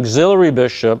became an auxiliary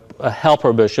bishop, a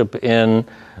helper bishop in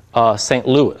St.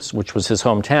 Louis, which was his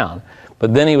hometown.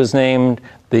 But then he was named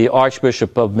the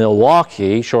Archbishop of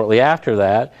Milwaukee shortly after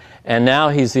that, and now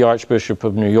he's the Archbishop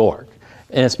of New York.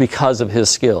 And it's because of his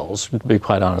skills, to be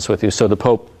quite honest with you. So the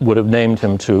Pope would have named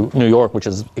him to New York, which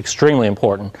is extremely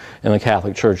important in the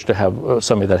Catholic Church to have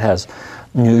somebody that has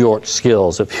New York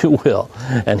skills, if you will.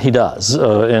 And he does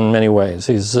in many ways.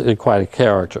 He's quite a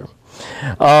character.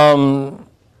 I'm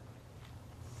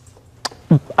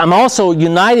also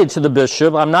united to the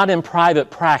bishop. I'm not in private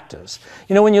practice.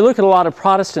 When you look at a lot of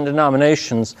Protestant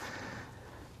denominations,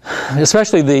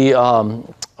 especially the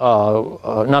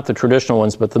not the traditional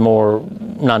ones, but the more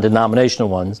non-denominational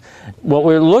ones, what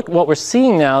we're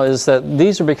seeing now is that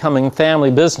these are becoming family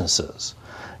businesses.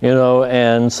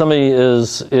 And somebody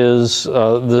is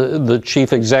the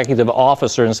chief executive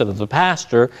officer instead of the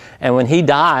pastor, and when he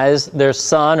dies, their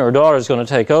son or daughter is going to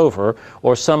take over,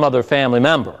 or some other family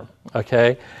member.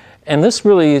 Okay, and this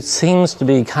really seems to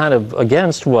be kind of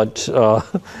against what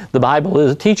the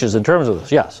Bible teaches in terms of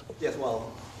this. Yes. Yes. Well,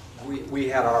 we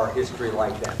had our history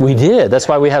like that. We did. That's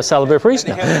why we have celibate priests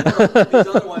now. These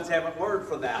other ones haven't learned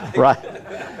from that. Right.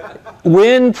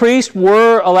 When priests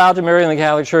were allowed to marry in the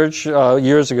Catholic Church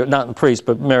years ago, not priests,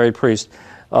 but married priests,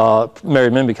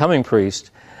 married men becoming priests,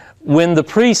 when the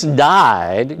priest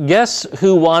died, guess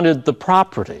who wanted the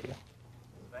property?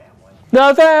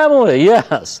 The family,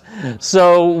 yes.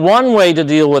 So one way to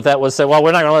deal with that was say, well,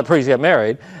 we're not going to let priests get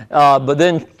married. But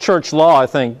then church law, I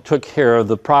think, took care of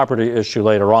the property issue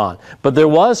later on. But there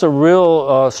was a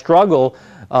real struggle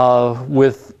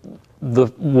with the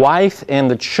wife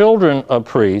and the children of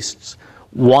priests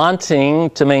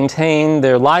wanting to maintain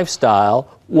their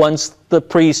lifestyle once the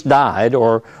priest died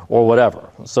or whatever.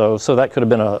 So that could have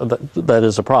been that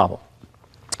is a problem.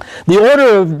 The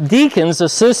order of deacons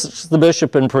assists the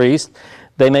bishop and priest.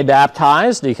 They may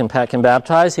baptize. Deacon Pat can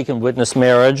baptize. He can witness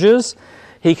marriages.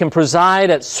 He can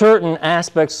preside at certain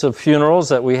aspects of funerals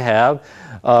that we have,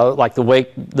 like the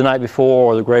wake the night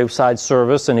before or the graveside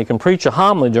service, and he can preach a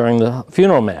homily during the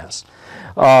funeral mass.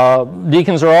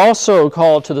 Deacons are also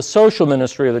called to the social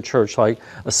ministry of the church, like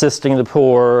assisting the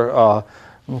poor,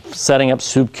 setting up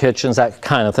soup kitchens, that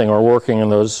kind of thing, or working in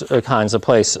those kinds of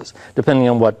places, depending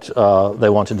on what they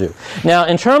want to do. Now,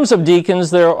 in terms of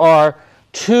deacons, there are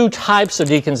two types of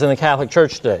deacons in the Catholic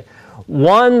Church today.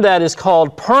 One that is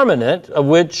called permanent, of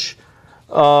which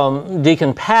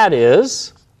Deacon Pat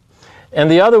is, and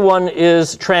the other one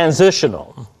is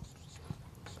transitional.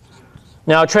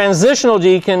 Now, a transitional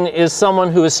deacon is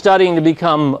someone who is studying to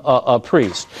become a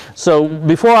priest. So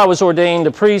before I was ordained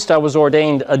a priest, I was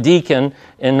ordained a deacon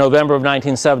in November of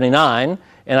 1979,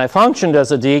 and I functioned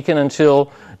as a deacon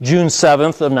until June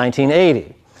 7th of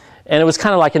 1980. And it was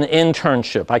kind of like an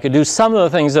internship. I could do some of the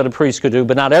things that a priest could do,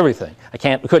 but not everything. I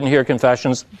couldn't hear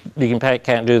confessions. Deacon Pat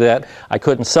can't do that. I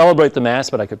couldn't celebrate the Mass,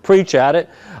 but I could preach at it.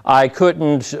 I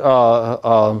couldn't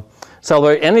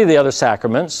celebrate any of the other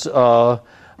sacraments, but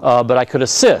I could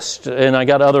assist, and I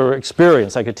got other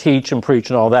experience. I could teach and preach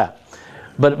and all that.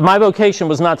 But my vocation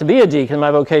was not to be a deacon.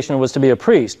 My vocation was to be a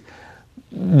priest.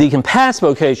 Deacon Pat's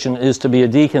vocation is to be a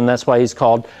deacon. That's why he's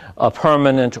called a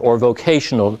permanent or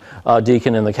vocational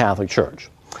deacon in the Catholic Church.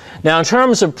 Now, in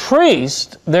terms of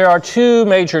priest, there are two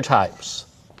major types.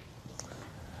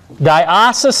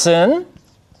 Diocesan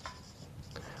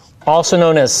also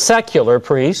known as secular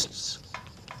priests,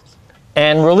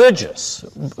 and religious,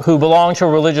 who belong to a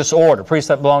religious order, priests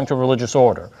that belong to a religious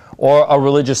order, or a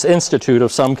religious institute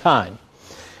of some kind.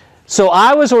 So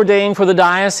I was ordained for the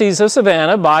Diocese of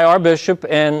Savannah by our bishop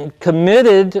and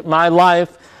committed my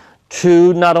life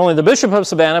to not only the Bishop of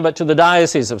Savannah, but to the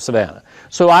Diocese of Savannah.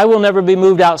 So I will never be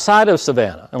moved outside of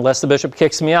Savannah unless the bishop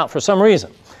kicks me out for some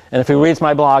reason. And if he reads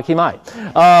my blog, he might.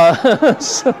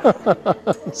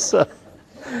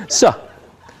 So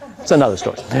it's another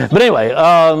story. But anyway,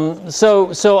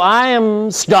 so I am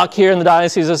stuck here in the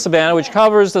Diocese of Savannah, which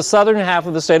covers the southern half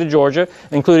of the state of Georgia,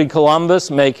 including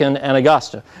Columbus, Macon, and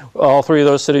Augusta. All three of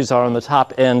those cities are on the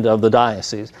top end of the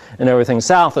diocese, and everything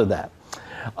south of that.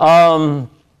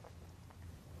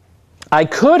 I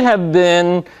could have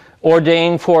been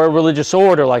ordained for a religious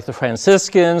order like the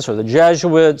Franciscans or the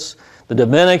Jesuits, the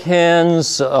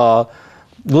Dominicans,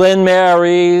 Glen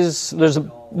Marys.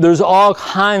 There's all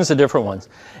kinds of different ones.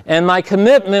 And my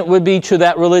commitment would be to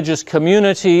that religious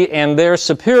community and their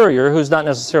superior, who's not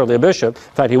necessarily a bishop. In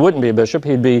fact, he wouldn't be a bishop.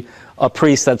 He'd be a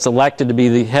priest that's elected to be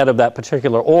the head of that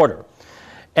particular order.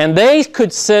 And they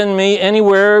could send me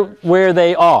anywhere where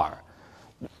they are.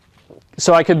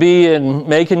 So I could be in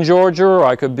Macon, Georgia, or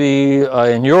I could be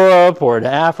in Europe or in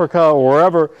Africa or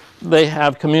wherever they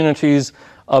have communities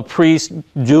of priests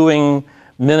doing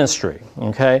ministry,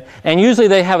 okay? And usually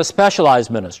they have a specialized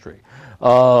ministry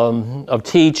of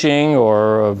teaching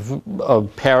or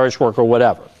of parish work or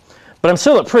whatever. But I'm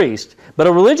still a priest. But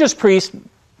a religious priest,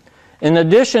 in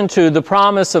addition to the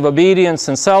promise of obedience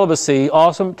and celibacy,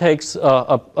 also takes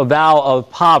a vow of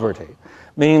poverty,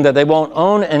 meaning that they won't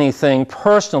own anything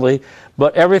personally,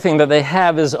 but everything that they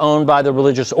have is owned by the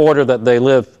religious order that they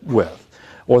live with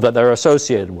or that they're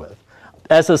associated with.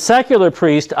 As a secular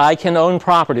priest, I can own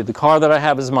property. The car that I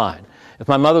have is mine. If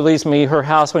my mother leaves me her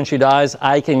house when she dies,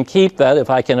 I can keep that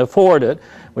if I can afford it,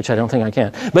 which I don't think I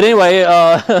can. But anyway,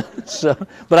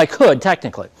 but I could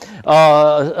technically.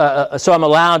 So I'm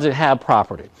allowed to have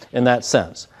property in that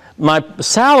sense. My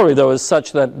salary, though, is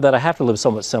such that I have to live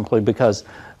somewhat simply because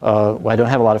I don't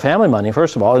have a lot of family money,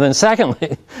 first of all. And then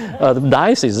secondly, the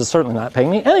diocese is certainly not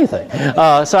paying me anything.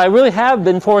 So I really have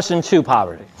been forced into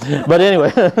poverty. But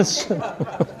anyway,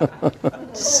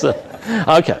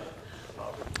 okay.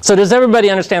 So does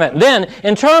everybody understand that? Then,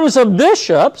 in terms of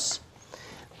bishops,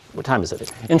 what time is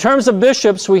it? In terms of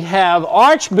bishops, we have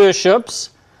archbishops,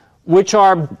 which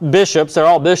are bishops. They're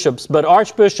all bishops, but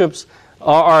archbishops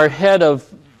are head of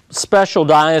special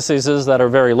dioceses that are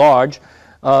very large.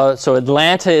 So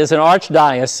Atlanta is an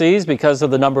archdiocese because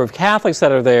of the number of Catholics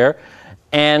that are there.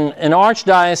 And an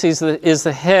archdiocese is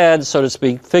the head, so to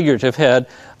speak, figurative head,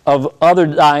 of other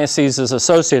dioceses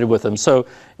associated with them. So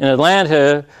in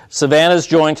Atlanta, Savannah is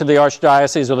joined to the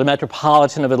Archdiocese or the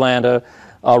Metropolitan of Atlanta,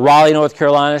 Raleigh, North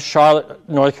Carolina, Charlotte,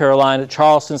 North Carolina,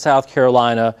 Charleston, South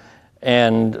Carolina,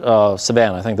 and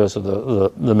Savannah. I think those are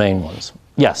the main ones.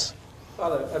 Yes?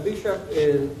 Father, a bishop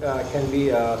can be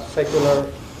a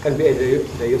secular, can be a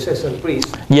diocesan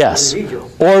priest. Yes.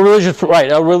 Religious. Or a religious,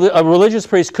 right. A religious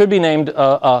priest could be named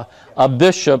a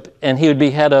bishop, and he would be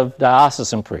head of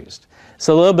diocesan priest. It's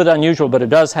a little bit unusual, but it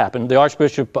does happen. The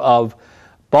Archbishop of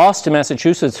Boston,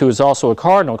 Massachusetts, who is also a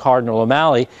cardinal, Cardinal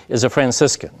O'Malley, is a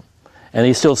Franciscan. And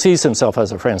he still sees himself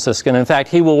as a Franciscan. In fact,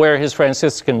 he will wear his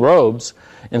Franciscan robes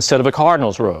instead of a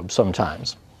cardinal's robe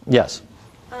sometimes. Yes?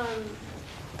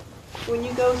 When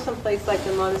you go someplace like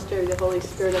the Monastery of the Holy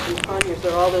Spirit up in Conyers,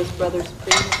 are all those brothers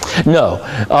priests?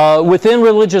 No. Within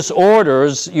religious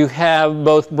orders, you have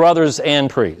both brothers and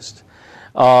priests.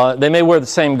 They may wear the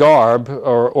same garb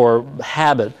or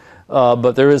habit,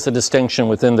 but there is a distinction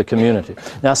within the community.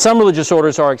 Now, some religious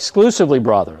orders are exclusively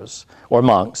brothers or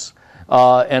monks,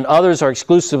 and others are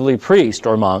exclusively priests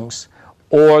or monks,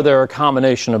 or they're a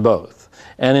combination of both.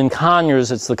 And in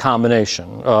Conyers, it's the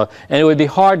combination. And it would be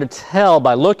hard to tell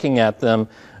by looking at them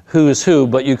who is who,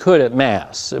 but you could at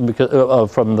Mass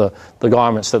because, from the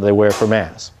garments that they wear for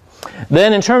Mass.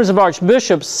 Then in terms of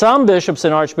archbishops, some bishops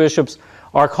and archbishops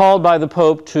are called by the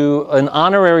Pope to an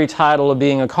honorary title of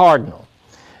being a cardinal.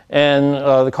 And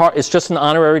it's just an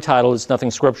honorary title. There's nothing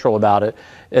scriptural about it.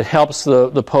 It helps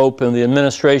the Pope in the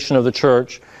administration of the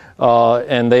Church,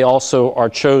 and they also are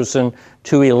chosen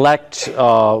to elect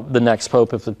the next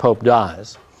Pope if the Pope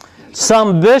dies.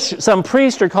 Some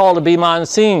priests are called to be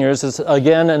monsignors. It's,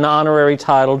 again, an honorary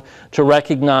title to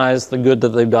recognize the good that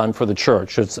they've done for the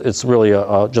Church. It's really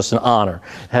just an honor.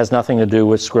 It has nothing to do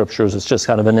with scriptures. It's just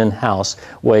kind of an in-house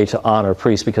way to honor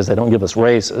priests because they don't give us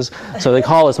raises. So they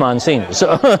call us monsignors.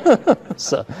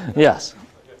 So yes?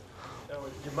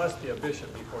 You must be a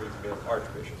bishop before you can be an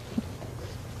archbishop.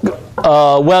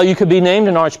 Well, you could be named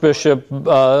an archbishop,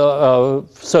 so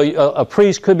a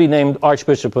priest could be named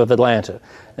Archbishop of Atlanta,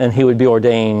 and he would be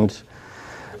ordained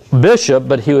bishop,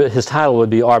 but his title would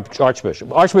be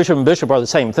archbishop. Archbishop and bishop are the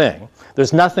same thing.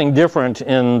 There's nothing different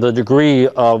in the degree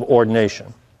of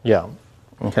ordination. Yeah.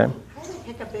 Okay. How do they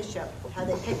pick a bishop? How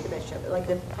do they pick the bishop? Like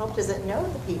the Pope doesn't know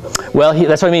the people. Well,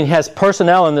 that's what I mean. He has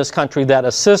personnel in this country that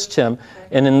assist him,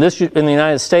 and in the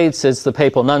United States, it's the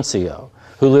papal nuncio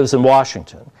who lives in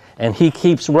Washington, and he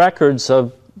keeps records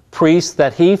of priests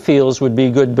that he feels would be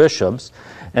good bishops,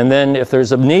 and then if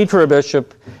there's a need for a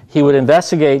bishop, he would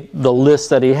investigate the list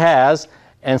that he has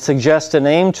and suggest a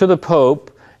name to the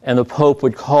Pope, and the Pope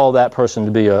would call that person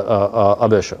to be a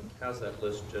bishop. How's that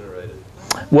list generated?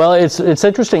 Well, it's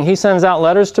interesting. He sends out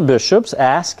letters to bishops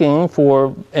asking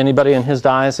for anybody in his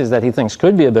diocese that he thinks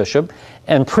could be a bishop,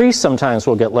 and priests sometimes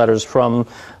will get letters from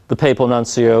the papal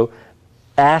nuncio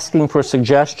asking for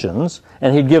suggestions,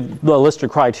 and he'd give a list of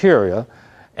criteria.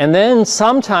 And then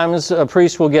sometimes a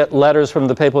priest will get letters from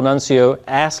the papal nuncio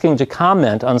asking to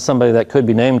comment on somebody that could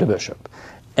be named a bishop.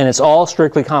 And it's all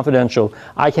strictly confidential.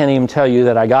 I can't even tell you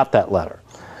that I got that letter.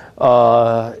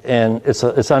 And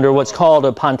it's under what's called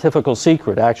a pontifical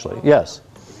secret, actually. Yes?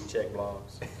 Check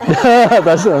blogs.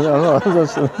 That's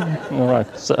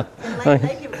right. So, Lay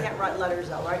people can't write letters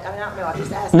though, right? I mean, I don't know, I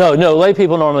just asked. no, lay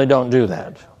people normally don't do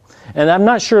that. And I'm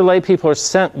not sure lay people are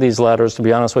sent these letters, to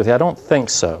be honest with you. I don't think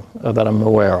so, that I'm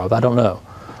aware of. I don't know.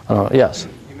 Yes?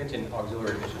 You mentioned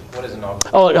auxiliary bishop. What is an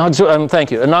auxiliary? Oh,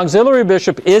 thank you. An auxiliary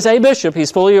bishop is a bishop. He's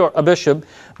fully a bishop,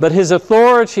 but his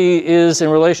authority is in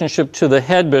relationship to the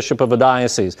head bishop of a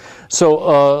diocese.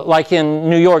 So like in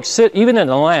New York City, even in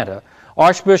Atlanta,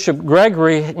 Archbishop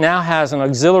Gregory now has an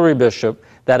auxiliary bishop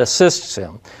that assists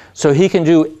him. So he can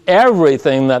do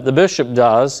everything that the bishop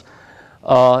does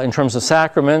in terms of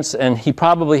sacraments, and he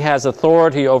probably has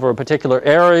authority over a particular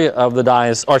area of the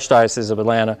Archdiocese of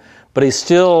Atlanta, but he's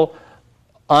still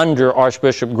under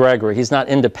Archbishop Gregory. He's not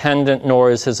independent,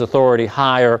 nor is his authority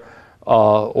higher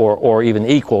or even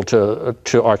equal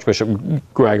to Archbishop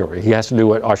Gregory. He has to do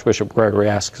what Archbishop Gregory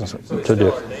asks him to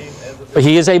do.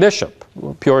 He is a bishop,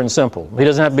 pure and simple. He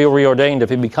doesn't have to be reordained if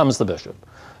he becomes the bishop.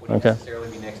 Would he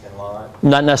necessarily be next in line?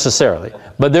 Not necessarily.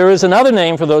 But there is another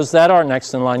name for those that are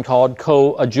next in line called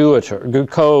coadjutor,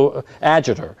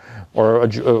 or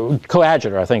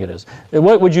coadjutor, I think it is.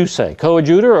 What would you say,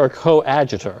 coadjutor or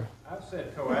coadjutor? I've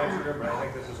said coadjutor, but I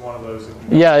think this is one of those.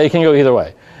 Yeah, it can go either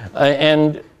way.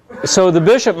 And so the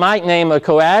bishop might name a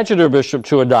coadjutor bishop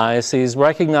to a diocese,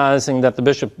 recognizing that the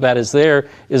bishop that is there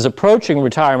is approaching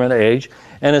retirement age,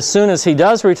 and as soon as he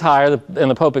does retire, and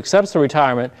the Pope accepts the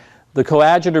retirement, the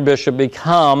coadjutor bishop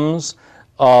becomes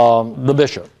the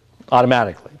bishop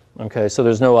automatically. Okay, so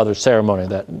there's no other ceremony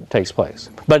that takes place.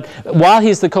 But while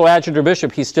he's the coadjutor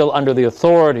bishop, he's still under the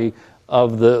authority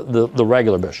of the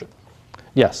regular bishop.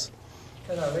 Yes?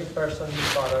 Can a lay person,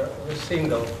 father, who is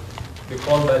single, be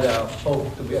called by the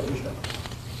Pope to be a bishop?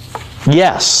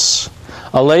 Yes.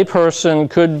 A lay person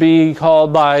could be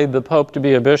called by the Pope to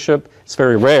be a bishop. It's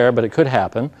very rare, but it could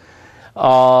happen.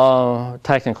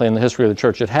 Technically, in the history of the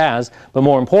Church, it has. But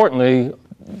more importantly,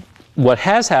 what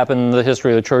has happened in the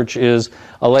history of the Church is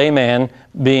a layman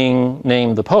being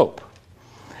named the Pope,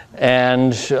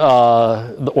 and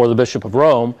or the Bishop of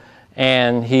Rome,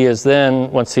 and he is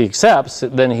then, once he accepts,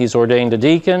 then he's ordained a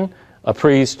deacon, a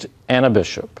priest, and a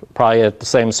bishop, probably at the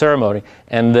same ceremony,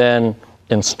 and then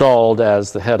installed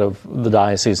as the head of the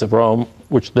Diocese of Rome,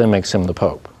 which then makes him the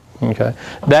Pope. Okay,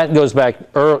 that goes back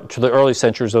to the early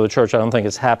centuries of the Church. I don't think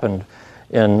it's happened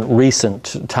in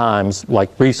recent times,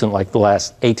 like the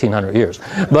last 1,800 years.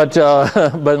 But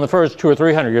in the first 200 or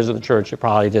 300 years of the Church, it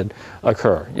probably did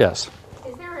occur. Yes.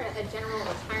 Is there a general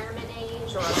retirement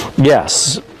age? Or?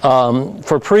 Yes.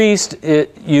 For priest,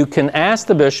 you can ask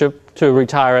the bishop to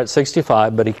retire at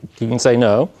 65, but he can say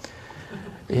no.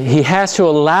 He has to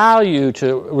allow you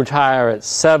to retire at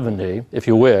 70, if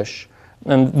you wish.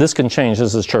 And this can change.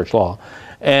 This is church law.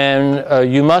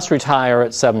 And you must retire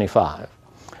at 75.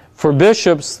 For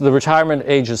bishops, the retirement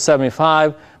age is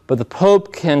 75, but the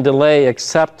Pope can delay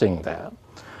accepting that.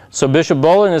 So Bishop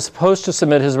Bolin is supposed to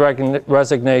submit his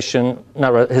resignation,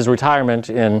 his retirement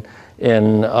in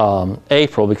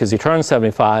April because he turns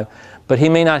 75, but he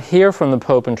may not hear from the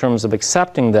Pope in terms of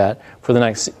accepting that for the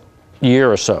next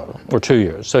year or so, or 2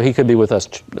 years. So he could be with us,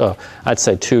 I'd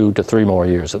say 2 to 3 more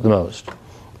years at the most.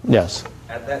 Yes?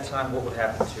 At that time, what would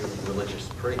happen to religious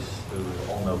priests who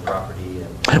own no property?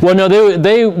 Well, no,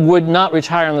 they would not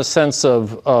retire in the sense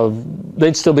of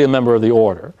they'd still be a member of the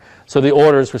order. So the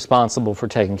order is responsible for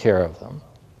taking care of them.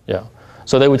 Yeah.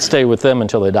 So they would stay with them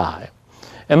until they die.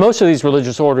 And most of these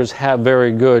religious orders have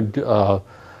very good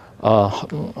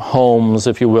homes,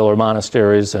 if you will, or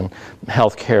monasteries, and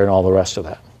health care and all the rest of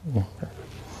that.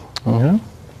 Okay.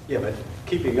 Yeah, but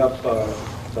keeping up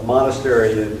the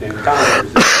monastery and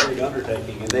convents is a big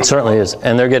undertaking. And they Certainly is,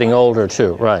 and they're getting older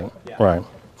too, right, Yeah. right.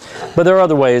 But there are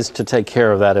other ways to take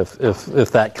care of that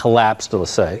if that collapsed, let's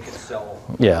say. They can sell.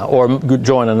 Yeah, or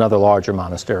join another larger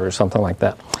monastery or something like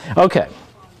that. Okay.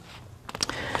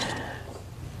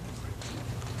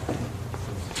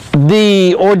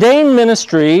 The ordained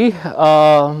ministry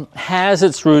has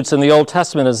its roots in the Old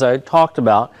Testament, as I talked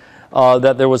about,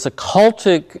 that there was a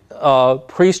cultic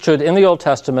priesthood in the Old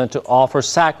Testament to offer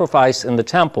sacrifice in the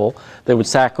temple. They would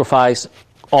sacrifice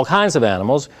all kinds of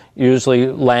animals, usually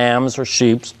lambs or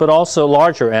sheep, but also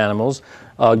larger animals,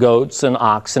 goats and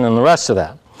oxen and the rest of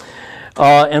that.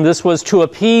 And this was to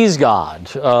appease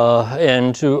God,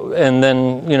 and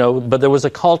then, you know, but there was a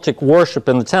cultic worship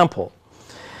in the temple.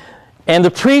 And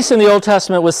the priest in the Old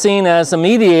Testament was seen as a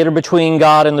mediator between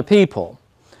God and the people.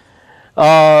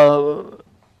 Not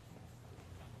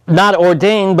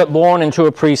ordained, but born into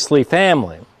a priestly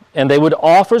family. And they would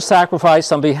offer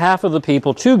sacrifice on behalf of the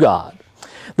people to God.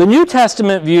 The New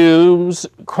Testament views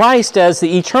Christ as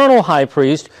the eternal high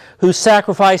priest who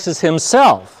sacrifices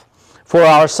himself for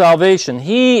our salvation.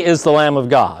 He is the Lamb of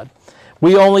God.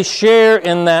 We only share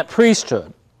in that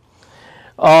priesthood.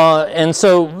 And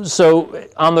so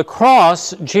on the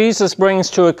cross, Jesus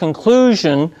brings to a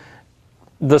conclusion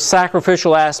the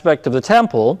sacrificial aspect of the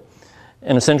temple,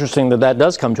 and it's interesting that that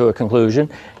does come to a conclusion,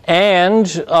 and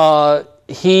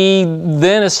he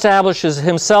then establishes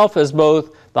himself as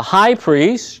both the high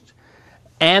priest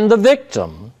and the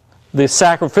victim, the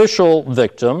sacrificial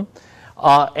victim,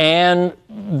 and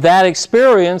that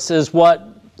experience is what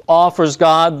offers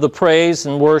God the praise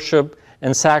and worship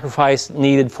and sacrifice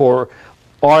needed for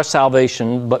our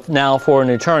salvation, but now for an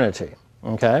eternity.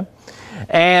 Okay?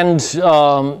 And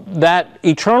that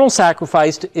eternal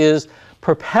sacrifice is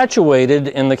perpetuated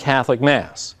in the Catholic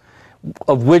Mass,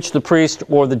 of which the priest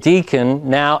or the deacon,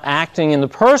 now acting in the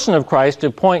person of Christ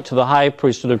to point to the high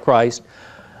priesthood of Christ,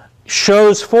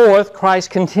 shows forth Christ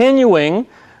continuing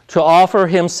to offer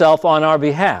himself on our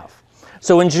behalf.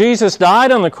 So when Jesus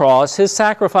died on the cross, his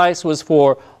sacrifice was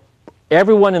for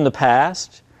everyone in the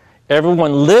past,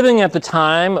 everyone living at the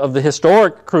time of the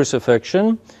historic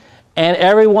crucifixion, and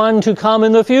everyone to come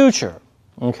in the future.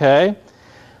 Okay?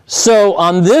 So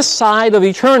on this side of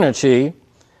eternity,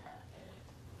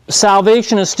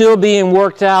 salvation is still being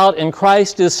worked out and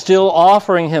Christ is still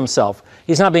offering himself.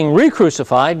 He's not being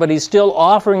re-crucified, but he's still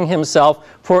offering himself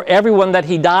for everyone that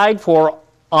he died for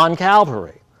on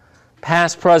Calvary,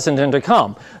 past, present, and to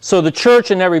come. So the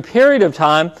church in every period of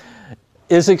time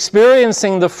is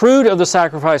experiencing the fruit of the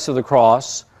sacrifice of the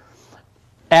cross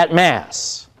at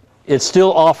Mass. It's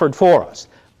still offered for us.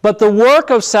 But the work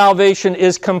of salvation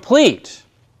is complete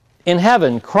in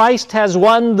heaven. Christ has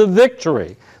won the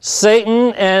victory.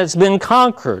 Satan has been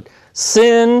conquered.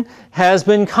 Sin has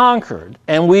been conquered.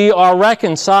 And we are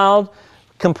reconciled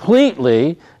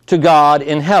completely to God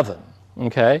in heaven.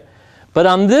 Okay? But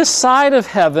on this side of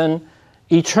heaven,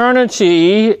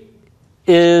 eternity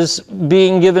is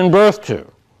being given birth to.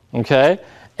 Okay?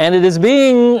 And it is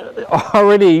being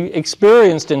already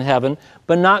experienced in heaven,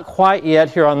 but not quite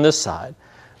yet here on this side.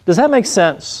 Does that make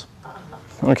sense?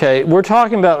 Okay, we're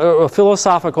talking about a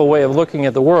philosophical way of looking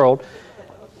at the world.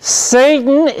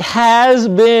 Satan has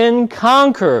been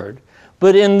conquered,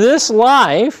 but in this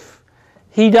life,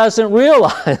 he doesn't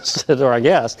realize it, or I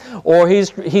guess, or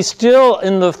he's still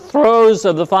in the throes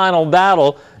of the final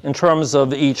battle in terms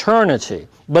of eternity,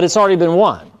 but it's already been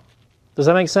won. Does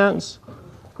that make sense?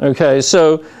 Okay,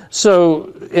 so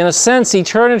in a sense,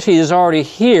 eternity is already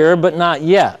here, but not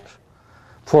yet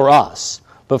for us.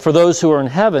 But for those who are in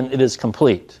heaven, it is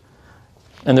complete.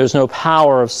 And there's no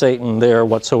power of Satan there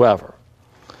whatsoever.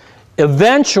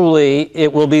 Eventually,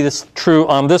 it will be true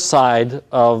on this side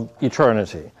of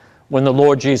eternity, when the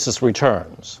Lord Jesus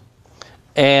returns.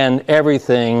 And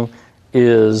everything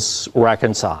is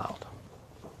reconciled.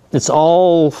 It's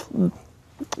all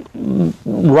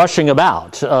rushing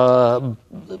about,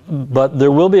 but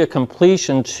there will be a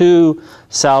completion to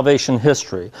salvation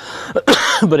history,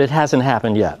 but it hasn't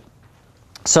happened yet.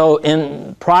 So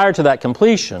prior to that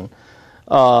completion,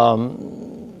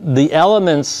 the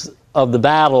elements of the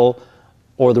battle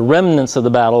or the remnants of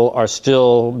the battle are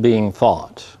still being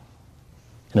fought,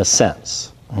 in a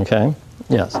sense. Okay?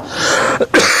 Yes.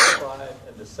 Pride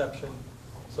and deception.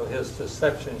 So his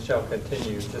deception shall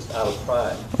continue just out of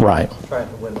pride. Right. Trying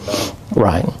to win the battle.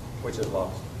 Right. Which is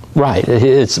lost. Right.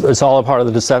 It's all a part of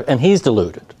the deception, and he's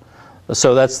deluded.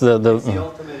 So that's It's the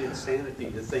ultimate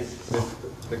insanity to think that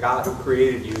the God who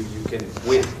created you, you can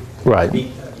win. Right.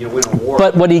 win a war.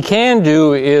 But what he can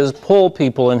do is pull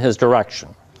people in his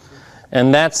direction.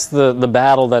 And that's the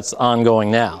battle that's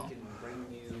ongoing now.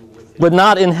 But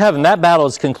not in heaven. That battle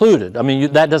is concluded. I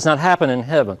mean, that does not happen in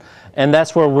heaven. And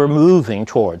that's where we're moving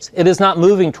towards. It is not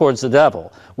moving towards the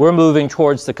devil. We're moving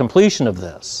towards the completion of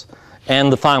this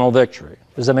and the final victory.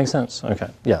 Does that make sense? Okay.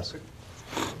 Yes.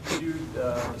 Could you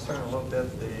discern a little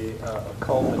bit the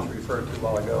occult that you referred to a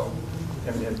while ago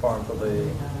in form of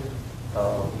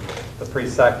the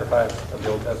priest sacrifice of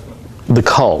the Old Testament? The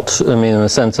cult, I mean, in the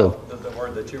sense of... The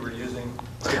word that you were using,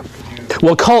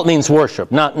 Well, cult means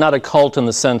worship, not a cult in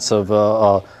the sense of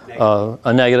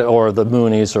a negative, or the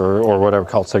Moonies or whatever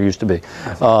cults there used to be.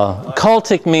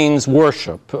 Cultic means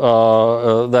worship.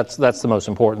 That's the most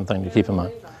important thing to keep in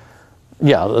mind.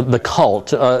 Yeah, the cult,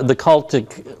 the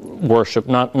cultic worship,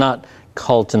 not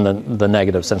cult in the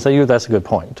negative sense. That's a good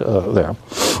point there.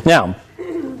 Now,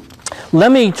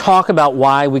 let me talk about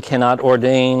why we cannot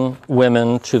ordain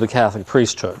women to the Catholic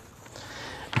priesthood.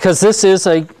 Because this is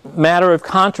a matter of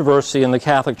controversy in the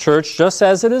Catholic Church, just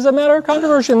as it is a matter of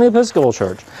controversy in the Episcopal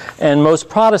Church and most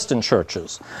Protestant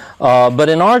churches. But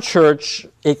in our church,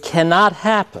 it cannot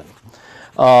happen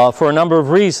for a number of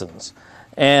reasons.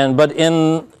 But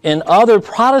in other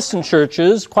Protestant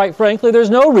churches, quite frankly, there's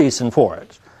no reason for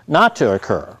it not to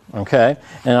occur. Okay?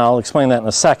 And I'll explain that in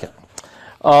a second.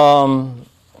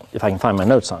 If I can find my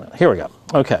notes on it. Here we go.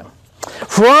 Okay.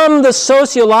 From the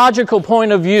sociological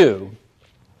point of view,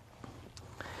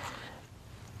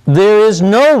 there is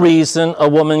no reason a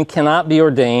woman cannot be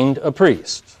ordained a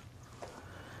priest.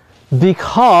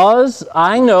 Because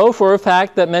I know for a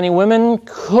fact that many women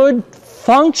could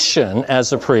function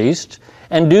as a priest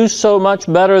and do so much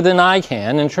better than I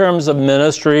can in terms of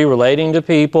ministry, relating to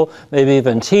people, maybe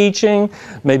even teaching,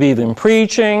 maybe even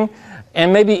preaching,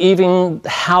 and maybe even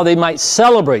how they might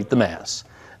celebrate the Mass.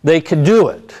 They could do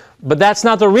it. But that's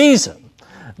not the reason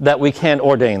that we can't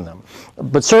ordain them.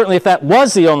 But certainly if that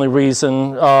was the only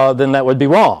reason, then that would be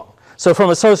wrong. So from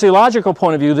a sociological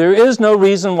point of view, there is no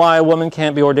reason why a woman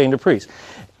can't be ordained a priest.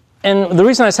 And the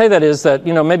reason I say that is that,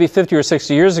 maybe 50 or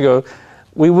 60 years ago,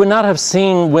 we would not have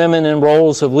seen women in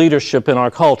roles of leadership in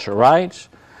our culture, right?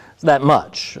 That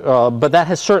much. But that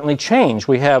has certainly changed.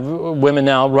 We have women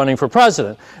now running for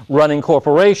president, running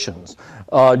corporations,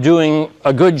 doing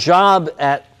a good job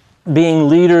at being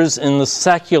leaders in the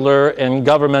secular and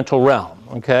governmental realm,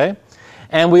 okay?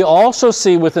 And we also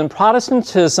see within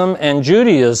Protestantism and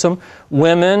Judaism,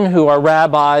 women who are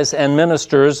rabbis and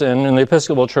ministers, and in the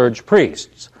Episcopal Church,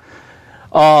 priests.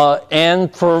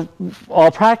 And for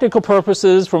all practical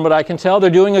purposes, from what I can tell, they're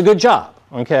doing a good job,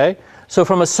 okay? So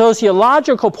from a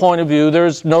sociological point of view,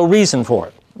 there's no reason for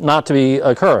it not to be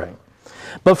occurring.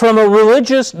 But from a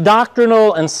religious,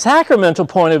 doctrinal, and sacramental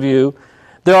point of view,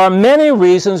 there are many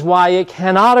reasons why it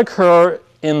cannot occur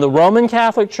in the Roman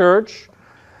Catholic Church,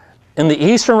 in the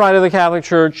Eastern Rite of the Catholic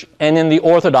Church, and in the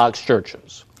Orthodox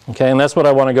churches. Okay, and that's what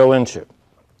I want to go into.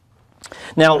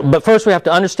 Now, but first we have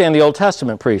to understand the Old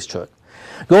Testament priesthood.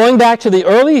 Going back to the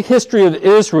early history of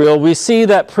Israel, we see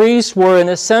that priests were an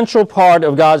essential part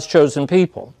of God's chosen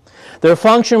people. Their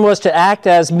function was to act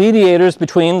as mediators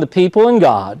between the people and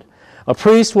God. A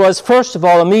priest was, first of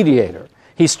all, a mediator.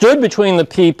 He stood between the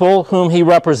people whom he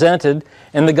represented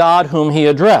and the God whom he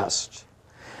addressed.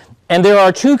 And there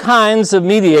are two kinds of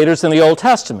mediators in the Old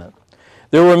Testament.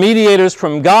 There were mediators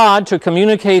from God to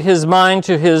communicate his mind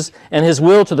to his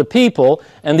will to the people,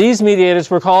 and these mediators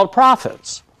were called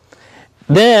prophets.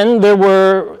 Then they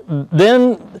were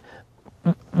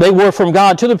from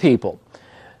God to the people.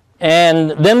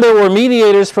 And then there were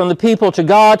mediators from the people to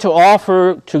God to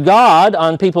offer to God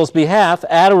on people's behalf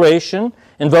adoration,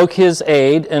 invoke his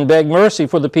aid, and beg mercy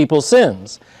for the people's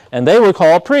sins. And they were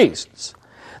called priests.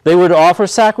 They were to offer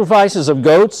sacrifices of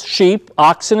goats, sheep,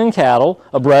 oxen, and cattle,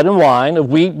 of bread and wine, of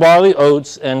wheat, barley,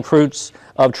 oats, and fruits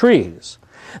of trees.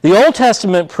 The Old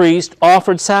Testament priest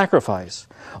offered sacrifice.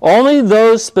 Only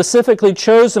those specifically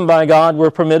chosen by God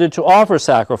were permitted to offer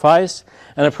sacrifice,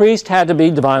 and a priest had to be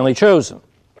divinely chosen.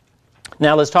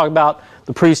 Now let's talk about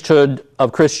the priesthood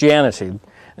of Christianity.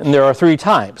 And there are three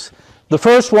types. The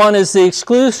first one is the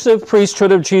exclusive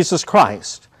priesthood of Jesus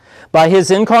Christ. By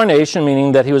his incarnation,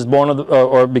 meaning that he was born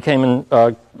or became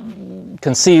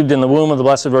conceived in the womb of the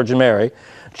Blessed Virgin Mary,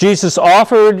 Jesus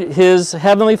offered his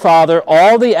heavenly Father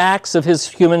all the acts of his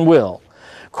human will.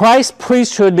 Christ's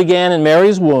priesthood began in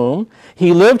Mary's womb.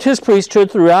 He lived his priesthood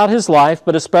throughout his life,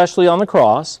 but especially on the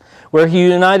cross, where he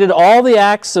united all the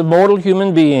acts of mortal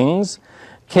human beings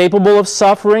capable of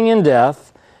suffering and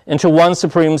death into one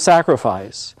supreme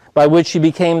sacrifice, by which he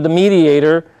became the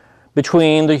mediator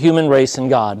between the human race and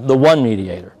God, the one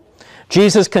mediator.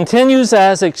 Jesus continues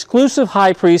as exclusive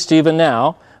high priest even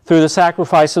now through the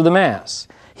sacrifice of the Mass.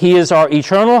 He is our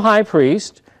eternal high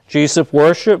priest. Jesus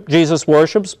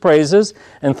worships, praises,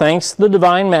 and thanks the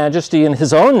divine majesty in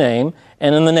his own name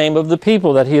and in the name of the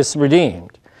people that he has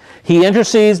redeemed. He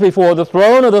intercedes before the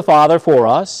throne of the Father for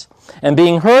us, and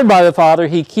being heard by the Father,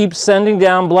 he keeps sending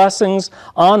down blessings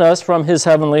on us from his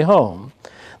heavenly home.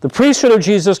 The priesthood of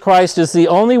Jesus Christ is the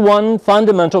only one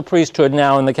fundamental priesthood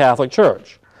now in the Catholic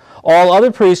Church. All other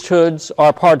priesthoods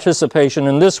are participation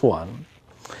in this one.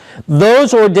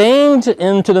 Those ordained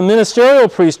into the ministerial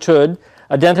priesthood,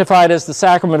 identified as the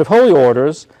Sacrament of Holy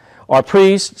Orders, are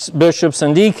priests, bishops,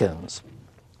 and deacons.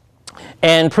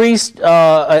 And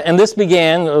this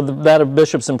began, that of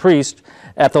bishops and priests,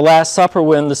 at the Last Supper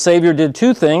when the Savior did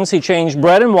two things. He changed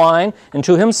bread and wine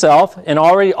into himself and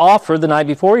already offered the night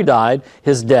before he died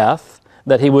his death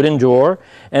that he would endure.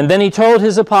 And then he told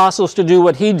his apostles to do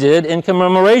what he did in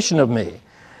commemoration of me.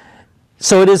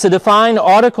 So it is a defined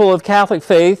article of Catholic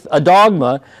faith, a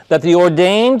dogma, that the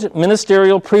ordained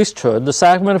ministerial priesthood, the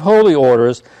Sacrament of Holy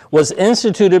Orders, was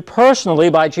instituted personally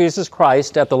by Jesus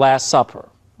Christ at the Last Supper.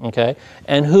 Okay?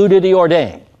 And who did he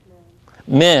ordain?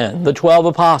 Men, the 12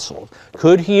 apostles.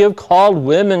 Could he have called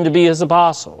women to be his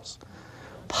apostles?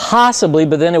 Possibly,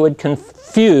 but then it would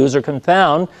confuse or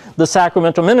confound the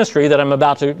sacramental ministry that I'm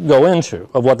about to go into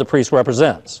of what the priest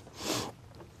represents.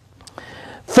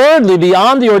 Thirdly,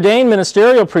 beyond the ordained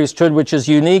ministerial priesthood, which is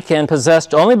unique and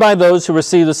possessed only by those who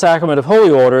receive the Sacrament of Holy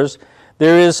Orders,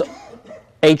 there is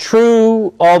a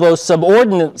true, although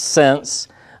subordinate sense,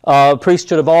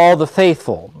 priesthood of all the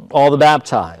faithful, all the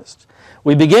baptized.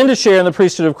 We begin to share in the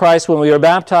priesthood of Christ when we are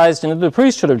baptized into the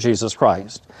priesthood of Jesus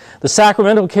Christ. The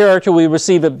sacramental character we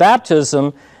receive at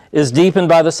baptism is deepened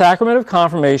by the sacrament of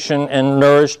confirmation and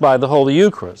nourished by the Holy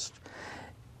Eucharist.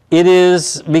 It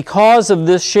is because of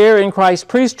this share in Christ's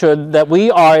priesthood that we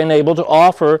are enabled to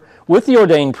offer with the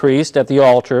ordained priest at the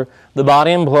altar the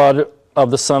body and blood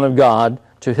of the Son of God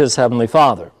to his heavenly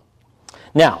Father.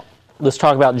 Now, let's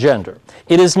talk about gender.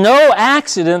 It is no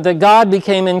accident that God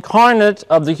became incarnate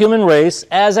of the human race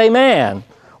as a man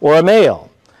or a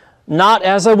male, not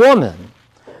as a woman.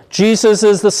 Jesus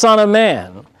is the Son of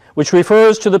Man, which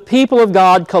refers to the people of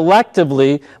God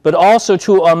collectively, but also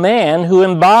to a man who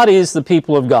embodies the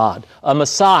people of God, a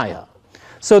Messiah.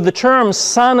 So the term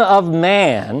Son of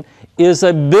Man is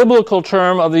a biblical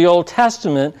term of the Old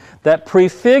Testament that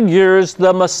prefigures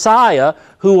the Messiah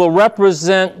who will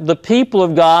represent the people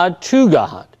of God to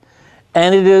God.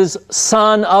 And it is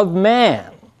Son of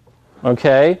Man,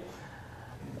 okay?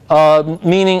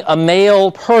 Meaning a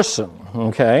male person,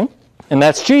 okay? And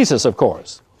that's Jesus, of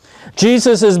course.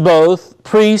 Jesus is both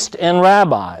priest and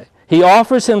rabbi. He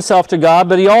offers himself to God,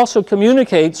 but he also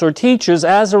communicates or teaches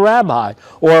as a rabbi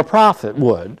or a prophet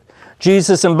would.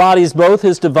 Jesus embodies both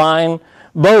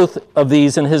of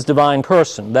these in his divine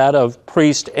person, that of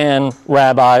priest and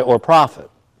rabbi or prophet.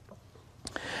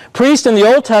 Priests in the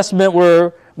Old Testament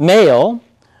were male.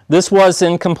 This was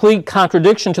in complete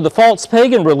contradiction to the false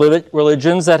pagan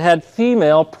religions that had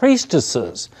female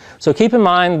priestesses. So keep in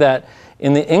mind that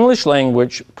in the English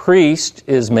language, priest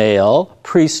is male,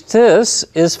 priestess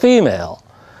is female.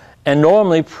 And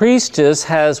normally priestess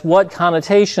has what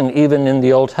connotation even in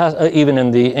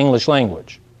the English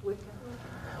language?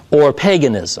 Or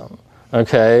paganism.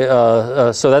 Okay,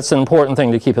 so that's an important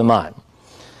thing to keep in mind.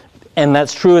 And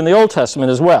that's true in the Old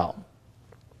Testament as well.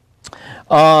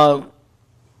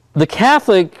 The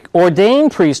Catholic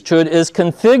ordained priesthood is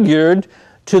configured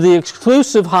to the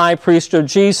exclusive high priest of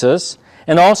Jesus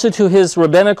and also to his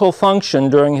rabbinical function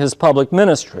during his public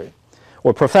ministry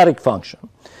or prophetic function.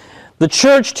 The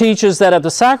Church teaches that at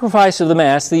the sacrifice of the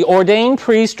Mass, the ordained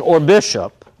priest or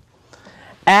bishop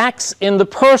acts in the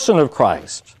person of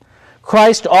Christ.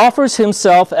 Christ offers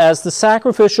himself as the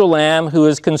sacrificial lamb who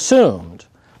is consumed.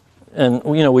 And,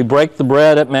 we break the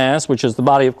bread at Mass, which is the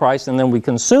body of Christ, and then we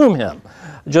consume him.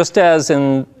 Just as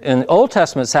in Old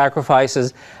Testament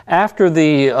sacrifices, after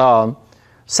the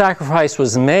sacrifice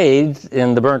was made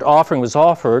and the burnt offering was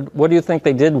offered, what do you think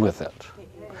they did with it?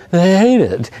 They ate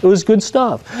it. It was good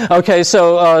stuff. Okay,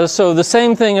 so the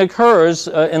same thing occurs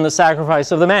in the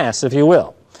sacrifice of the Mass, if you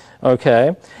will.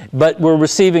 Okay, but we're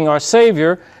receiving our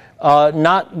Savior,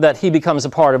 not that he becomes a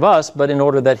part of us, but in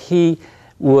order that he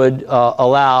would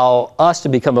allow us to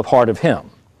become a part of him.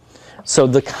 So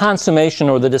the consummation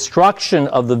or the destruction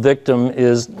of the victim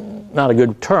is not a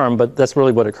good term, but that's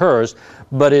really what occurs.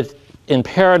 But in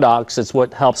paradox, it's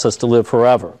what helps us to live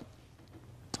forever.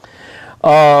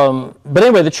 But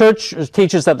anyway, the Church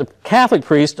teaches that the Catholic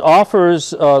priest offers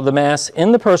the Mass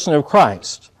in the person of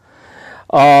Christ.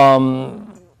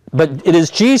 But it is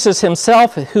Jesus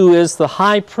himself who is the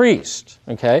high priest,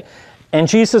 okay? And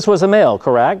Jesus was a male,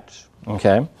 correct?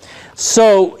 Okay.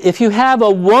 So if you have a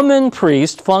woman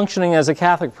priest functioning as a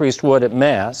Catholic priest would at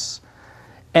Mass,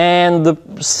 and the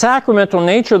sacramental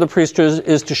nature of the priesthood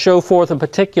is to show forth a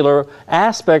particular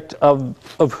aspect of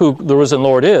who the risen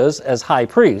Lord is as high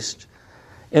priest,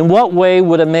 in what way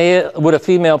would a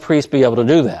female priest be able to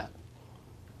do that?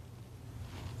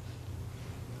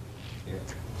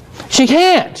 She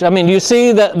can't. I mean, do you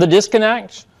see the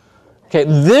disconnect? Okay,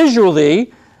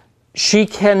 visually, she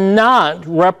cannot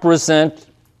represent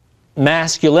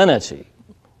masculinity.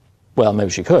 Well, maybe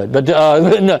she could, but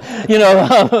no, you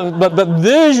know, but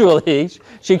visually,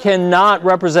 she cannot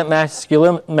represent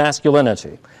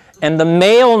masculinity, and the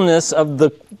maleness of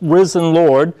the risen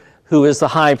Lord, who is the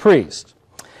high priest.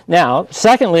 Now,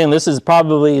 secondly, and this is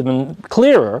probably even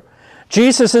clearer,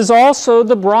 Jesus is also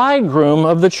the bridegroom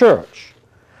of the church.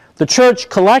 The church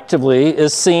collectively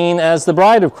is seen as the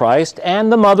bride of Christ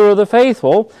and the mother of the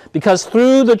faithful, because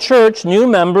through the church, new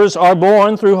members are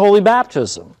born through holy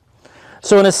baptism.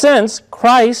 So in a sense,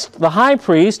 Christ, the high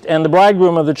priest and the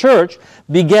bridegroom of the church,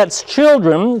 begets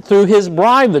children through his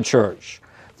bride, the church,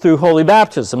 through holy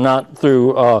baptism, not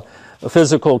through a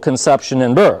physical conception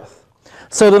and birth.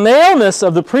 So the maleness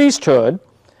of the priesthood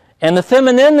and the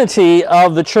femininity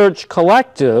of the church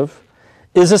collective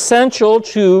is essential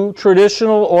to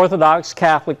traditional Orthodox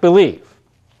Catholic belief.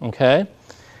 Okay?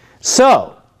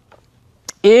 So,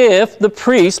 if the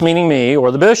priest, meaning me,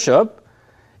 or the bishop,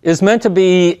 is meant to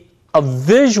be a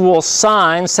visual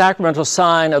sign, sacramental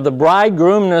sign of the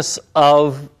bridegroomness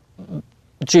of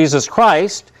Jesus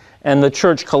Christ, and the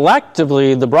church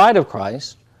collectively the bride of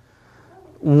Christ,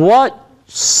 what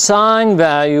sign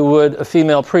value would a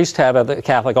female priest have at the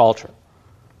Catholic altar?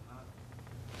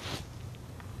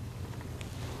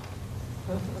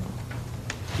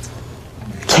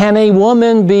 Can a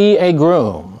woman be a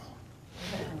groom?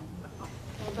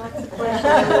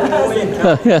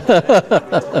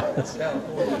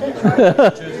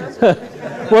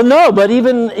 Well, no, but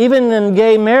even in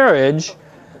gay marriage,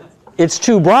 it's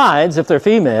two brides if they're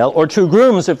female, or two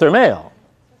grooms if they're male.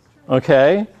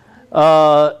 Okay?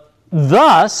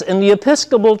 Thus, in the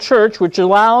Episcopal Church, which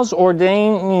allows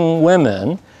ordaining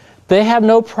women, they have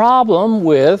no problem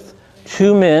with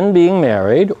two men being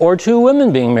married or two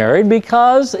women being married,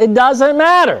 because it doesn't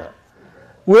matter.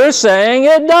 We're saying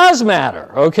it does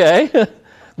matter, okay?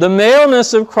 The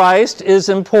maleness of Christ is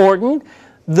important.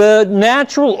 The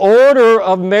natural order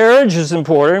of marriage is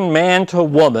important, man to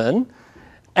woman,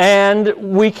 and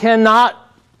we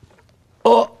cannot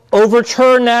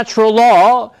overturn natural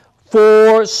law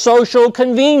for social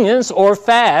convenience or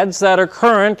fads that are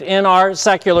current in our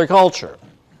secular culture.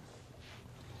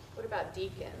 What about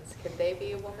deacons? Could they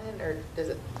be a woman, or does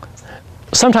it?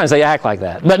 Sometimes they act like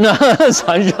that, but no.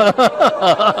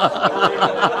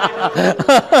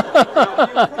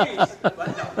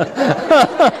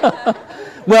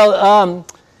 Well,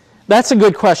 that's a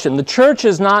good question. The church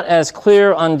is not as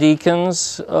clear on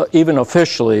deacons, even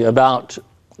officially, about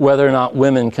whether or not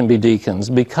women can be deacons,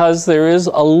 because there is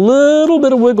a little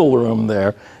bit of wiggle room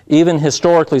there, even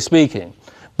historically speaking,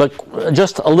 but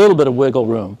just a little bit of wiggle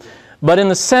room. But in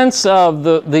the sense of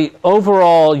the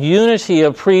overall unity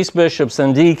of priests, bishops,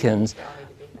 and deacons,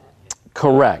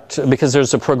 correct, because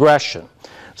there's a progression.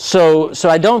 So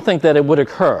I don't think that it would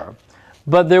occur.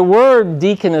 But there were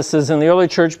deaconesses in the early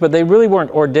church, but they really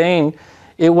weren't ordained.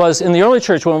 It was in the early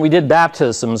church when we did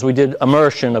baptisms, we did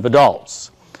immersion of adults.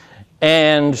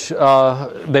 And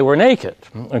they were naked.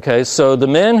 Okay, so the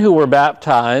men who were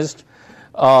baptized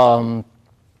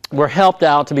were helped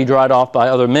out to be dried off by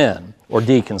other men, or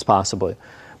deacons possibly.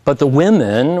 But the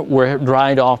women were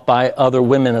dried off by other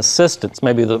women assistants,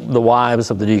 maybe the wives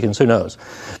of the deacons, who knows.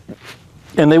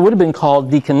 And they would have been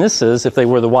called deaconesses if they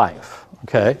were the wife.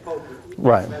 Okay?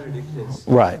 Right.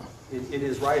 Right. In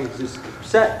his writings, is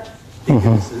set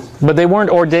deaconesses. But they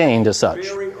weren't ordained as such.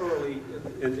 Very early,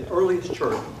 in the earliest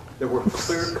church, there were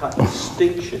clear-cut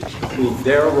distinctions between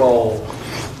their role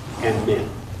and men.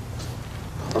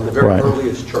 From the very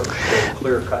earliest church, there were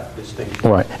clear-cut distinctions.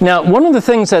 Right. Now, one of the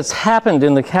things that's happened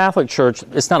in the Catholic Church,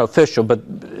 it's not official, but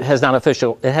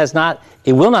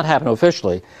it will not happen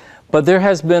officially, but there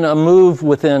has been a move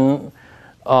within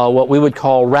what we would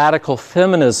call radical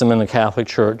feminism in the Catholic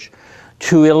Church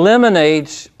to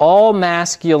eliminate all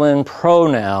masculine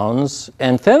pronouns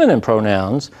and feminine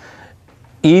pronouns,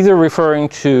 either referring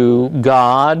to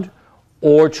God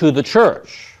or to the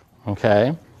church.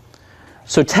 Okay?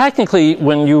 So technically,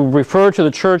 when you refer to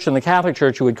the church in the Catholic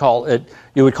Church, you would call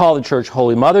the church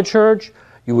Holy Mother Church.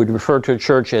 You would refer to a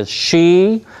church as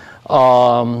she.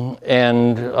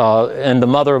 and the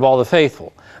mother of all the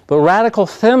faithful. But radical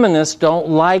feminists don't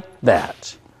like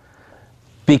that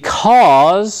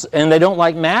because, and they don't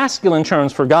like masculine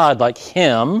terms for God like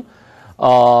him,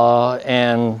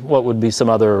 and what would be some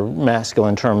other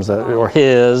masculine terms, or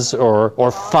his,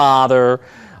 or father.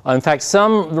 In fact,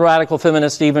 some radical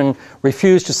feminists even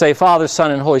refuse to say Father, Son,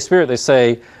 and Holy Spirit. They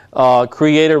say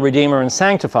Creator, Redeemer, and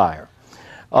Sanctifier,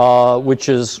 which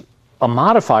is a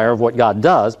modifier of what God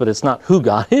does, but it's not who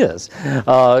God is.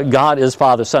 God is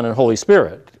Father, Son, and Holy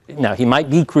Spirit. Now, he might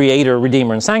be Creator,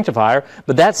 Redeemer, and Sanctifier,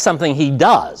 but that's something he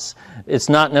does. It's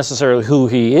not necessarily who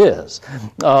he is.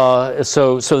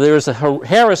 So there's a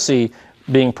heresy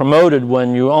being promoted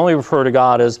when you only refer to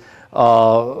God as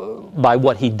by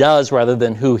what he does rather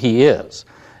than who he is.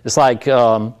 It's like,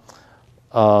 what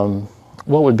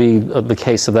would be the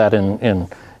case of that in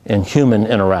human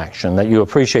interaction? That you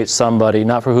appreciate somebody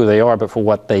not for who they are, but for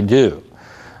what they do.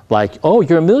 Like, oh,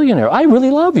 you're a millionaire. I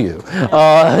really love you.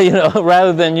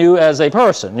 Rather than you as a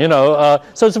person. So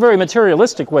it's a very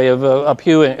materialistic way of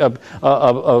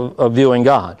viewing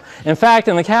God. In fact,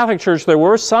 in the Catholic Church, there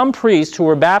were some priests who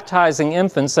were baptizing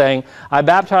infants, saying, "I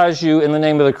baptize you in the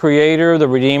name of the Creator, the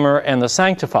Redeemer, and the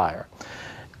Sanctifier."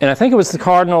 And I think it was the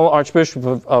Cardinal Archbishop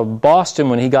of Boston,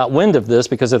 when he got wind of this,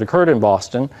 because it occurred in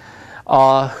Boston,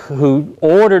 who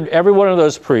ordered every one of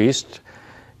those priests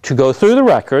to go through the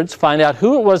records, find out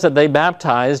who it was that they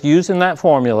baptized using that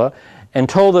formula, and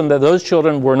told them that those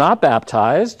children were not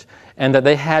baptized and that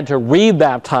they had to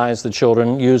re-baptize the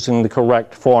children using the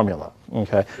correct formula.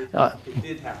 Okay. It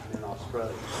did happen in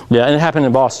Australia. Yeah, and it happened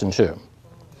in Boston too,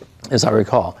 as I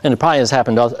recall. And it probably has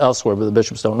happened elsewhere, but the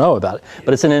bishops don't know about it.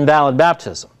 But it's an invalid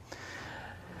baptism.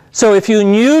 So if you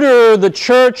neuter the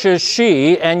church as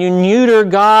she, and you neuter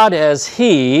God as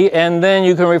he, and then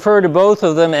you can refer to both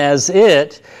of them as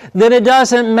it, then it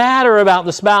doesn't matter about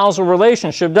the spousal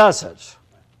relationship, does it?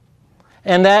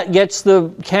 And that gets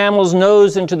the camel's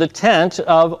nose into the tent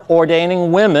of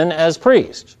ordaining women as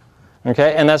priests.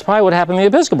 Okay? And that's probably what happened in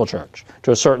the Episcopal Church,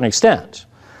 to a certain extent.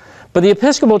 But the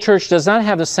Episcopal Church does not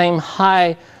have the same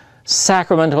high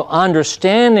sacramental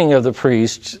understanding of the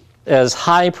priest as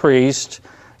high priest,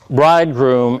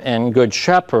 bridegroom, and good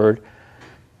shepherd.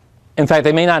 In fact,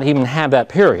 they may not even have that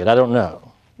period. I don't know.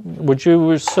 Would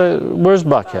you say, where's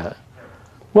Buck at?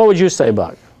 What would you say,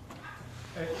 Buck?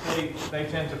 They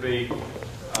tend to be...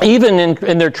 even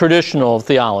in their traditional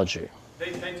theology.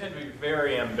 They tend to be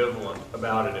very ambivalent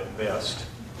about it at best.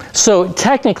 So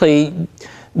technically,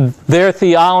 their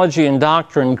theology and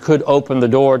doctrine could open the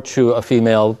door to a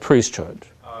female priesthood.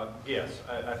 Yes,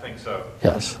 I think so.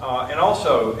 Yes. And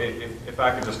also, if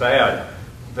I could just add,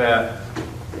 that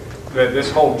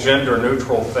this whole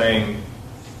gender-neutral thing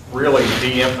really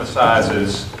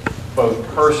de-emphasizes both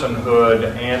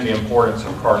personhood and the importance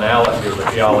of carnality or the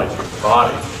theology of the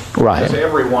body. Right. Because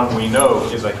everyone we know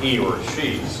is a he or a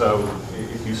she. So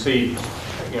if you see,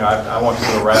 I went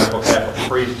to a radical Catholic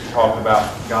priest who talked about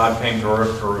God came to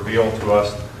earth to reveal to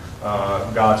us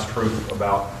God's truth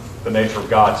about the nature of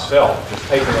God's self. Just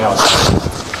taking out,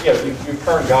 you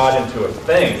turn God into a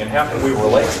thing, and how can we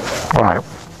relate to that? Right.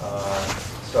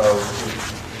 So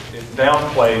it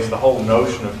downplays the whole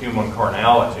notion of human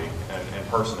carnality and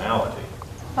personality.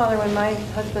 Father, when my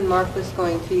husband Mark was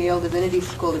going to Yale Divinity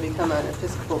School to become an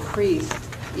Episcopal priest,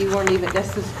 you weren't even,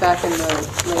 this was back in the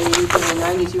late 80s and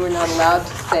the 90s, you were not allowed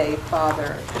to say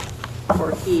father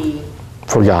or he.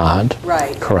 For God.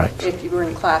 Right. Correct. If you were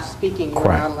in class speaking, you were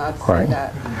not allowed to say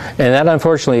that. And that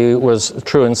unfortunately was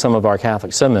true in some of our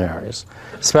Catholic seminaries,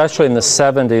 especially in the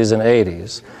 70s and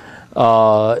 80s.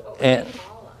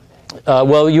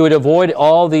 Well, you would avoid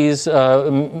all these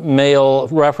male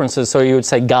references, so you would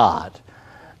say God.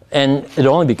 And it'd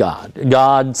only be God.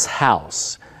 God's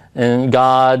house. And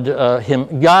God,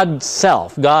 God's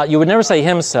self. God, you would never say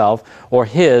himself or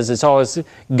his. It's always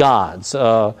God's.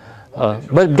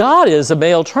 But God is a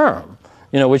male term,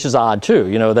 which is odd too.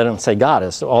 They don't say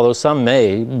goddess, although some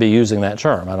may be using that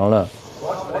term. I don't know.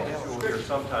 What you'll hear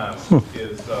sometimes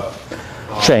is...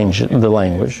 change the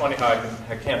language. It's funny how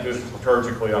I can't do this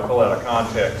liturgically. I pull out of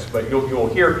context. But you'll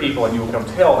hear people and you'll come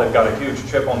tell they've got a huge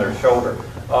chip on their shoulder.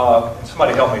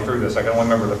 Somebody help me through this. I can only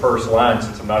remember the first line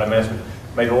since I'm not a mess.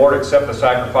 May the Lord accept the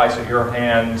sacrifice at your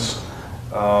hands.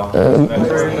 Oh,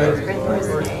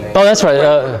 that's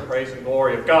right. Praise and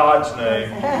glory of God's name.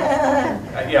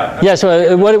 Yeah.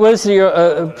 So, what is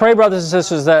your pray, brothers and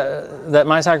sisters, that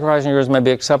my sacrifice and yours may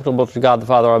be acceptable to God the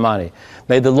Father Almighty.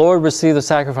 May the Lord receive the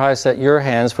sacrifice at your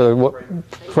hands for the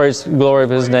praise and glory of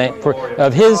His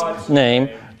name,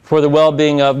 for the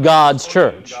well-being of God's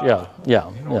church. Yeah.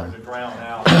 In order to drown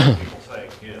out what people say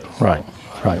His. Right.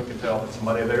 Right. You can tell that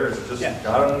somebody there is just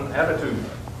got an attitude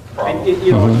problem. And,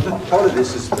 you know, part of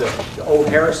this is the old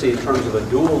heresy in terms of a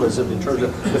dualism, in terms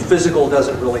of the physical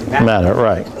doesn't really matter.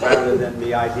 Right. Rather than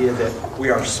the idea that we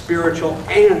are spiritual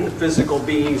and physical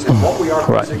beings, and what we are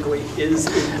physically is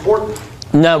important.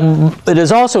 Now, it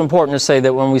is also important to say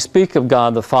that when we speak of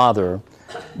God the Father,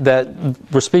 that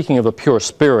we're speaking of a pure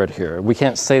spirit here. We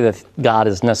can't say that God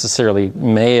is necessarily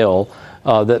male,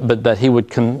 but that he would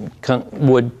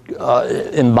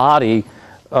embody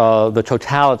the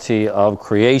totality of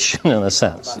creation in a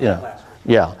sense.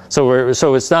 Yeah.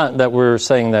 So it's not that we're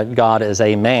saying that God is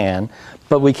a man,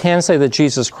 but we can say that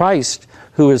Jesus Christ,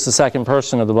 who is the second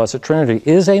person of the Blessed Trinity,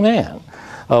 is a man.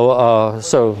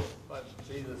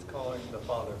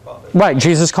 Right,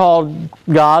 Jesus called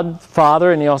God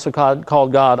Father, and he also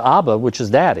called God Abba, which is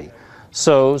Daddy.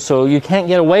 So you can't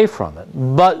get away from it.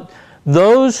 But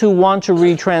those who want to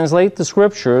retranslate the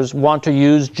Scriptures want to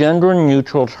use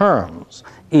gender-neutral terms,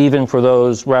 even for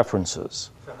those references.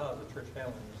 So how is the church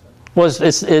handling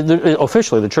this? Well,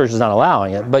 officially the church is not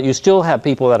allowing it, but you still have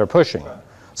people that are pushing it.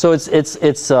 So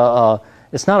it's not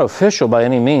official by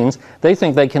any means. They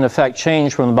think they can affect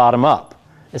change from the bottom up.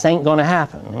 This ain't going to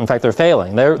happen. In fact, they're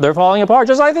failing. They're falling apart,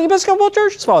 just like the Episcopal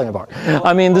Church is falling apart.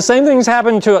 I mean, the same thing's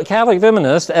happened to a Catholic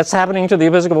feminist that's happening to the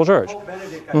Episcopal Church. Pope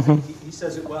Benedict, I think he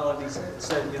says it well, and he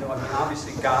said, you know, I mean,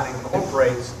 obviously God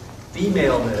incorporates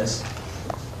femaleness,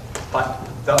 but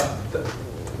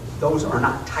those are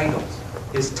not titles.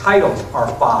 His titles are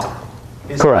Father.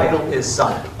 His Correct. title is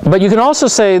Son. But you can also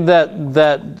say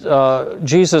that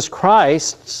Jesus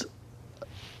Christ,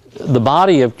 the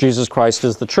body of Jesus Christ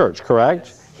is the church,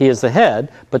 correct? He is the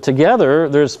head, but together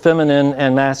there's feminine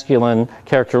and masculine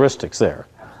characteristics there.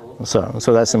 So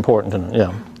that's important to know.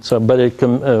 Yeah. So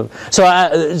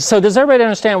does everybody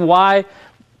understand why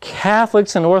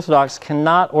Catholics and Orthodox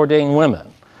cannot ordain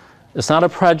women? It's not a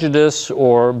prejudice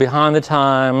or behind the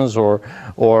times or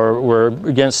we're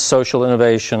against social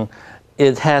innovation.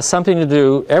 It has something to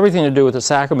do, everything to do with the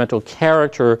sacramental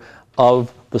character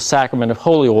of the Sacrament of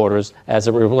Holy Orders as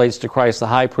it relates to Christ, the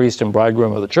high priest and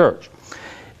bridegroom of the church.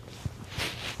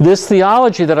 This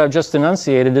theology that I've just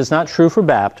enunciated is not true for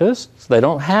Baptists. They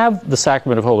don't have the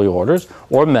Sacrament of Holy Orders,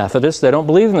 or Methodists. They don't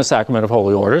believe in the Sacrament of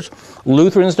Holy Orders.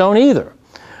 Lutherans don't either.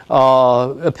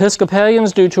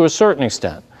 Episcopalians do to a certain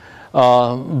extent.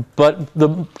 But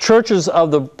the churches of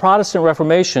the Protestant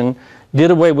Reformation did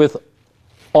away with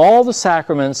all the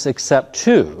sacraments except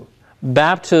two,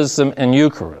 baptism and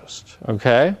Eucharist,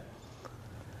 okay?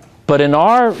 But in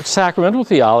our sacramental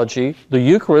theology, the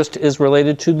Eucharist is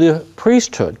related to the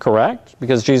priesthood, correct?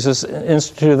 Because Jesus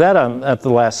instituted that at the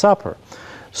Last Supper.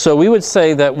 So we would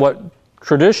say that what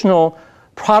traditional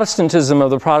Protestantism of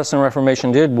the Protestant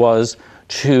Reformation did was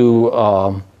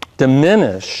to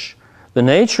diminish the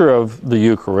nature of the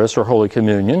Eucharist or Holy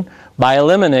Communion by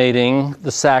eliminating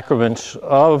the sacrament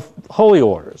of Holy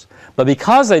Orders. But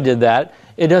because they did that,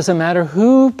 it doesn't matter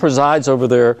who presides over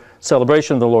their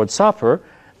celebration of the Lord's Supper.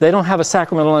 They don't have a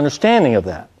sacramental understanding of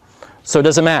that. So it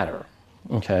doesn't matter.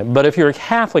 Okay? But if you're a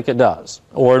Catholic, it does,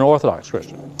 or an Orthodox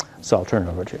Christian. So I'll turn it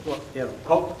over to you. Well, yeah,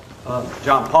 Pope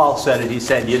John Paul said it. He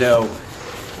said, you know,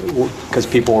 because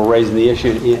people were raising the issue,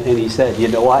 and he said, you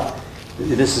know what?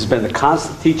 This has been the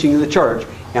constant teaching of the church,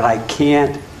 and I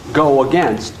can't go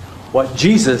against what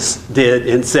Jesus did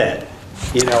and said.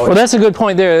 You know, well, that's a good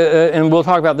point there, and we'll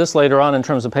talk about this later on in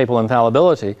terms of papal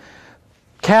infallibility.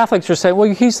 Catholics are saying,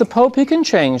 well, he's the Pope, he can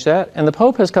change that. And the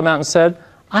Pope has come out and said,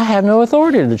 I have no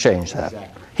authority to change that.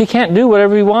 Exactly. He can't do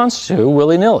whatever he wants to,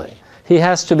 willy-nilly. He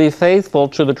has to be faithful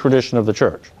to the tradition of the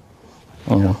church.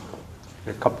 Yeah.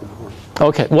 A couple more.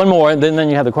 Okay, one more, and then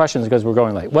you have the questions because we're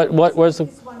going late. What was the...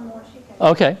 Just one more.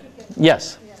 Okay,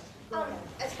 yes.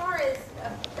 As far as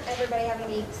everybody having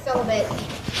to be celibate,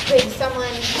 could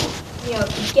someone, you know,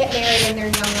 get married in their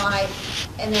young life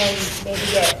and then maybe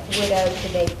get widowed,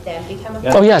 could they then become a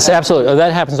priest? Oh, yes, absolutely.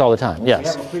 That happens all the time,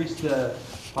 yes. We have a priest,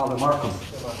 Father Markham.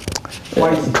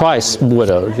 Twice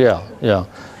widowed, yeah.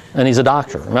 And he's a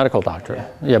doctor, a medical doctor.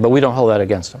 Yeah, but we don't hold that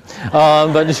against him.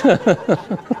 But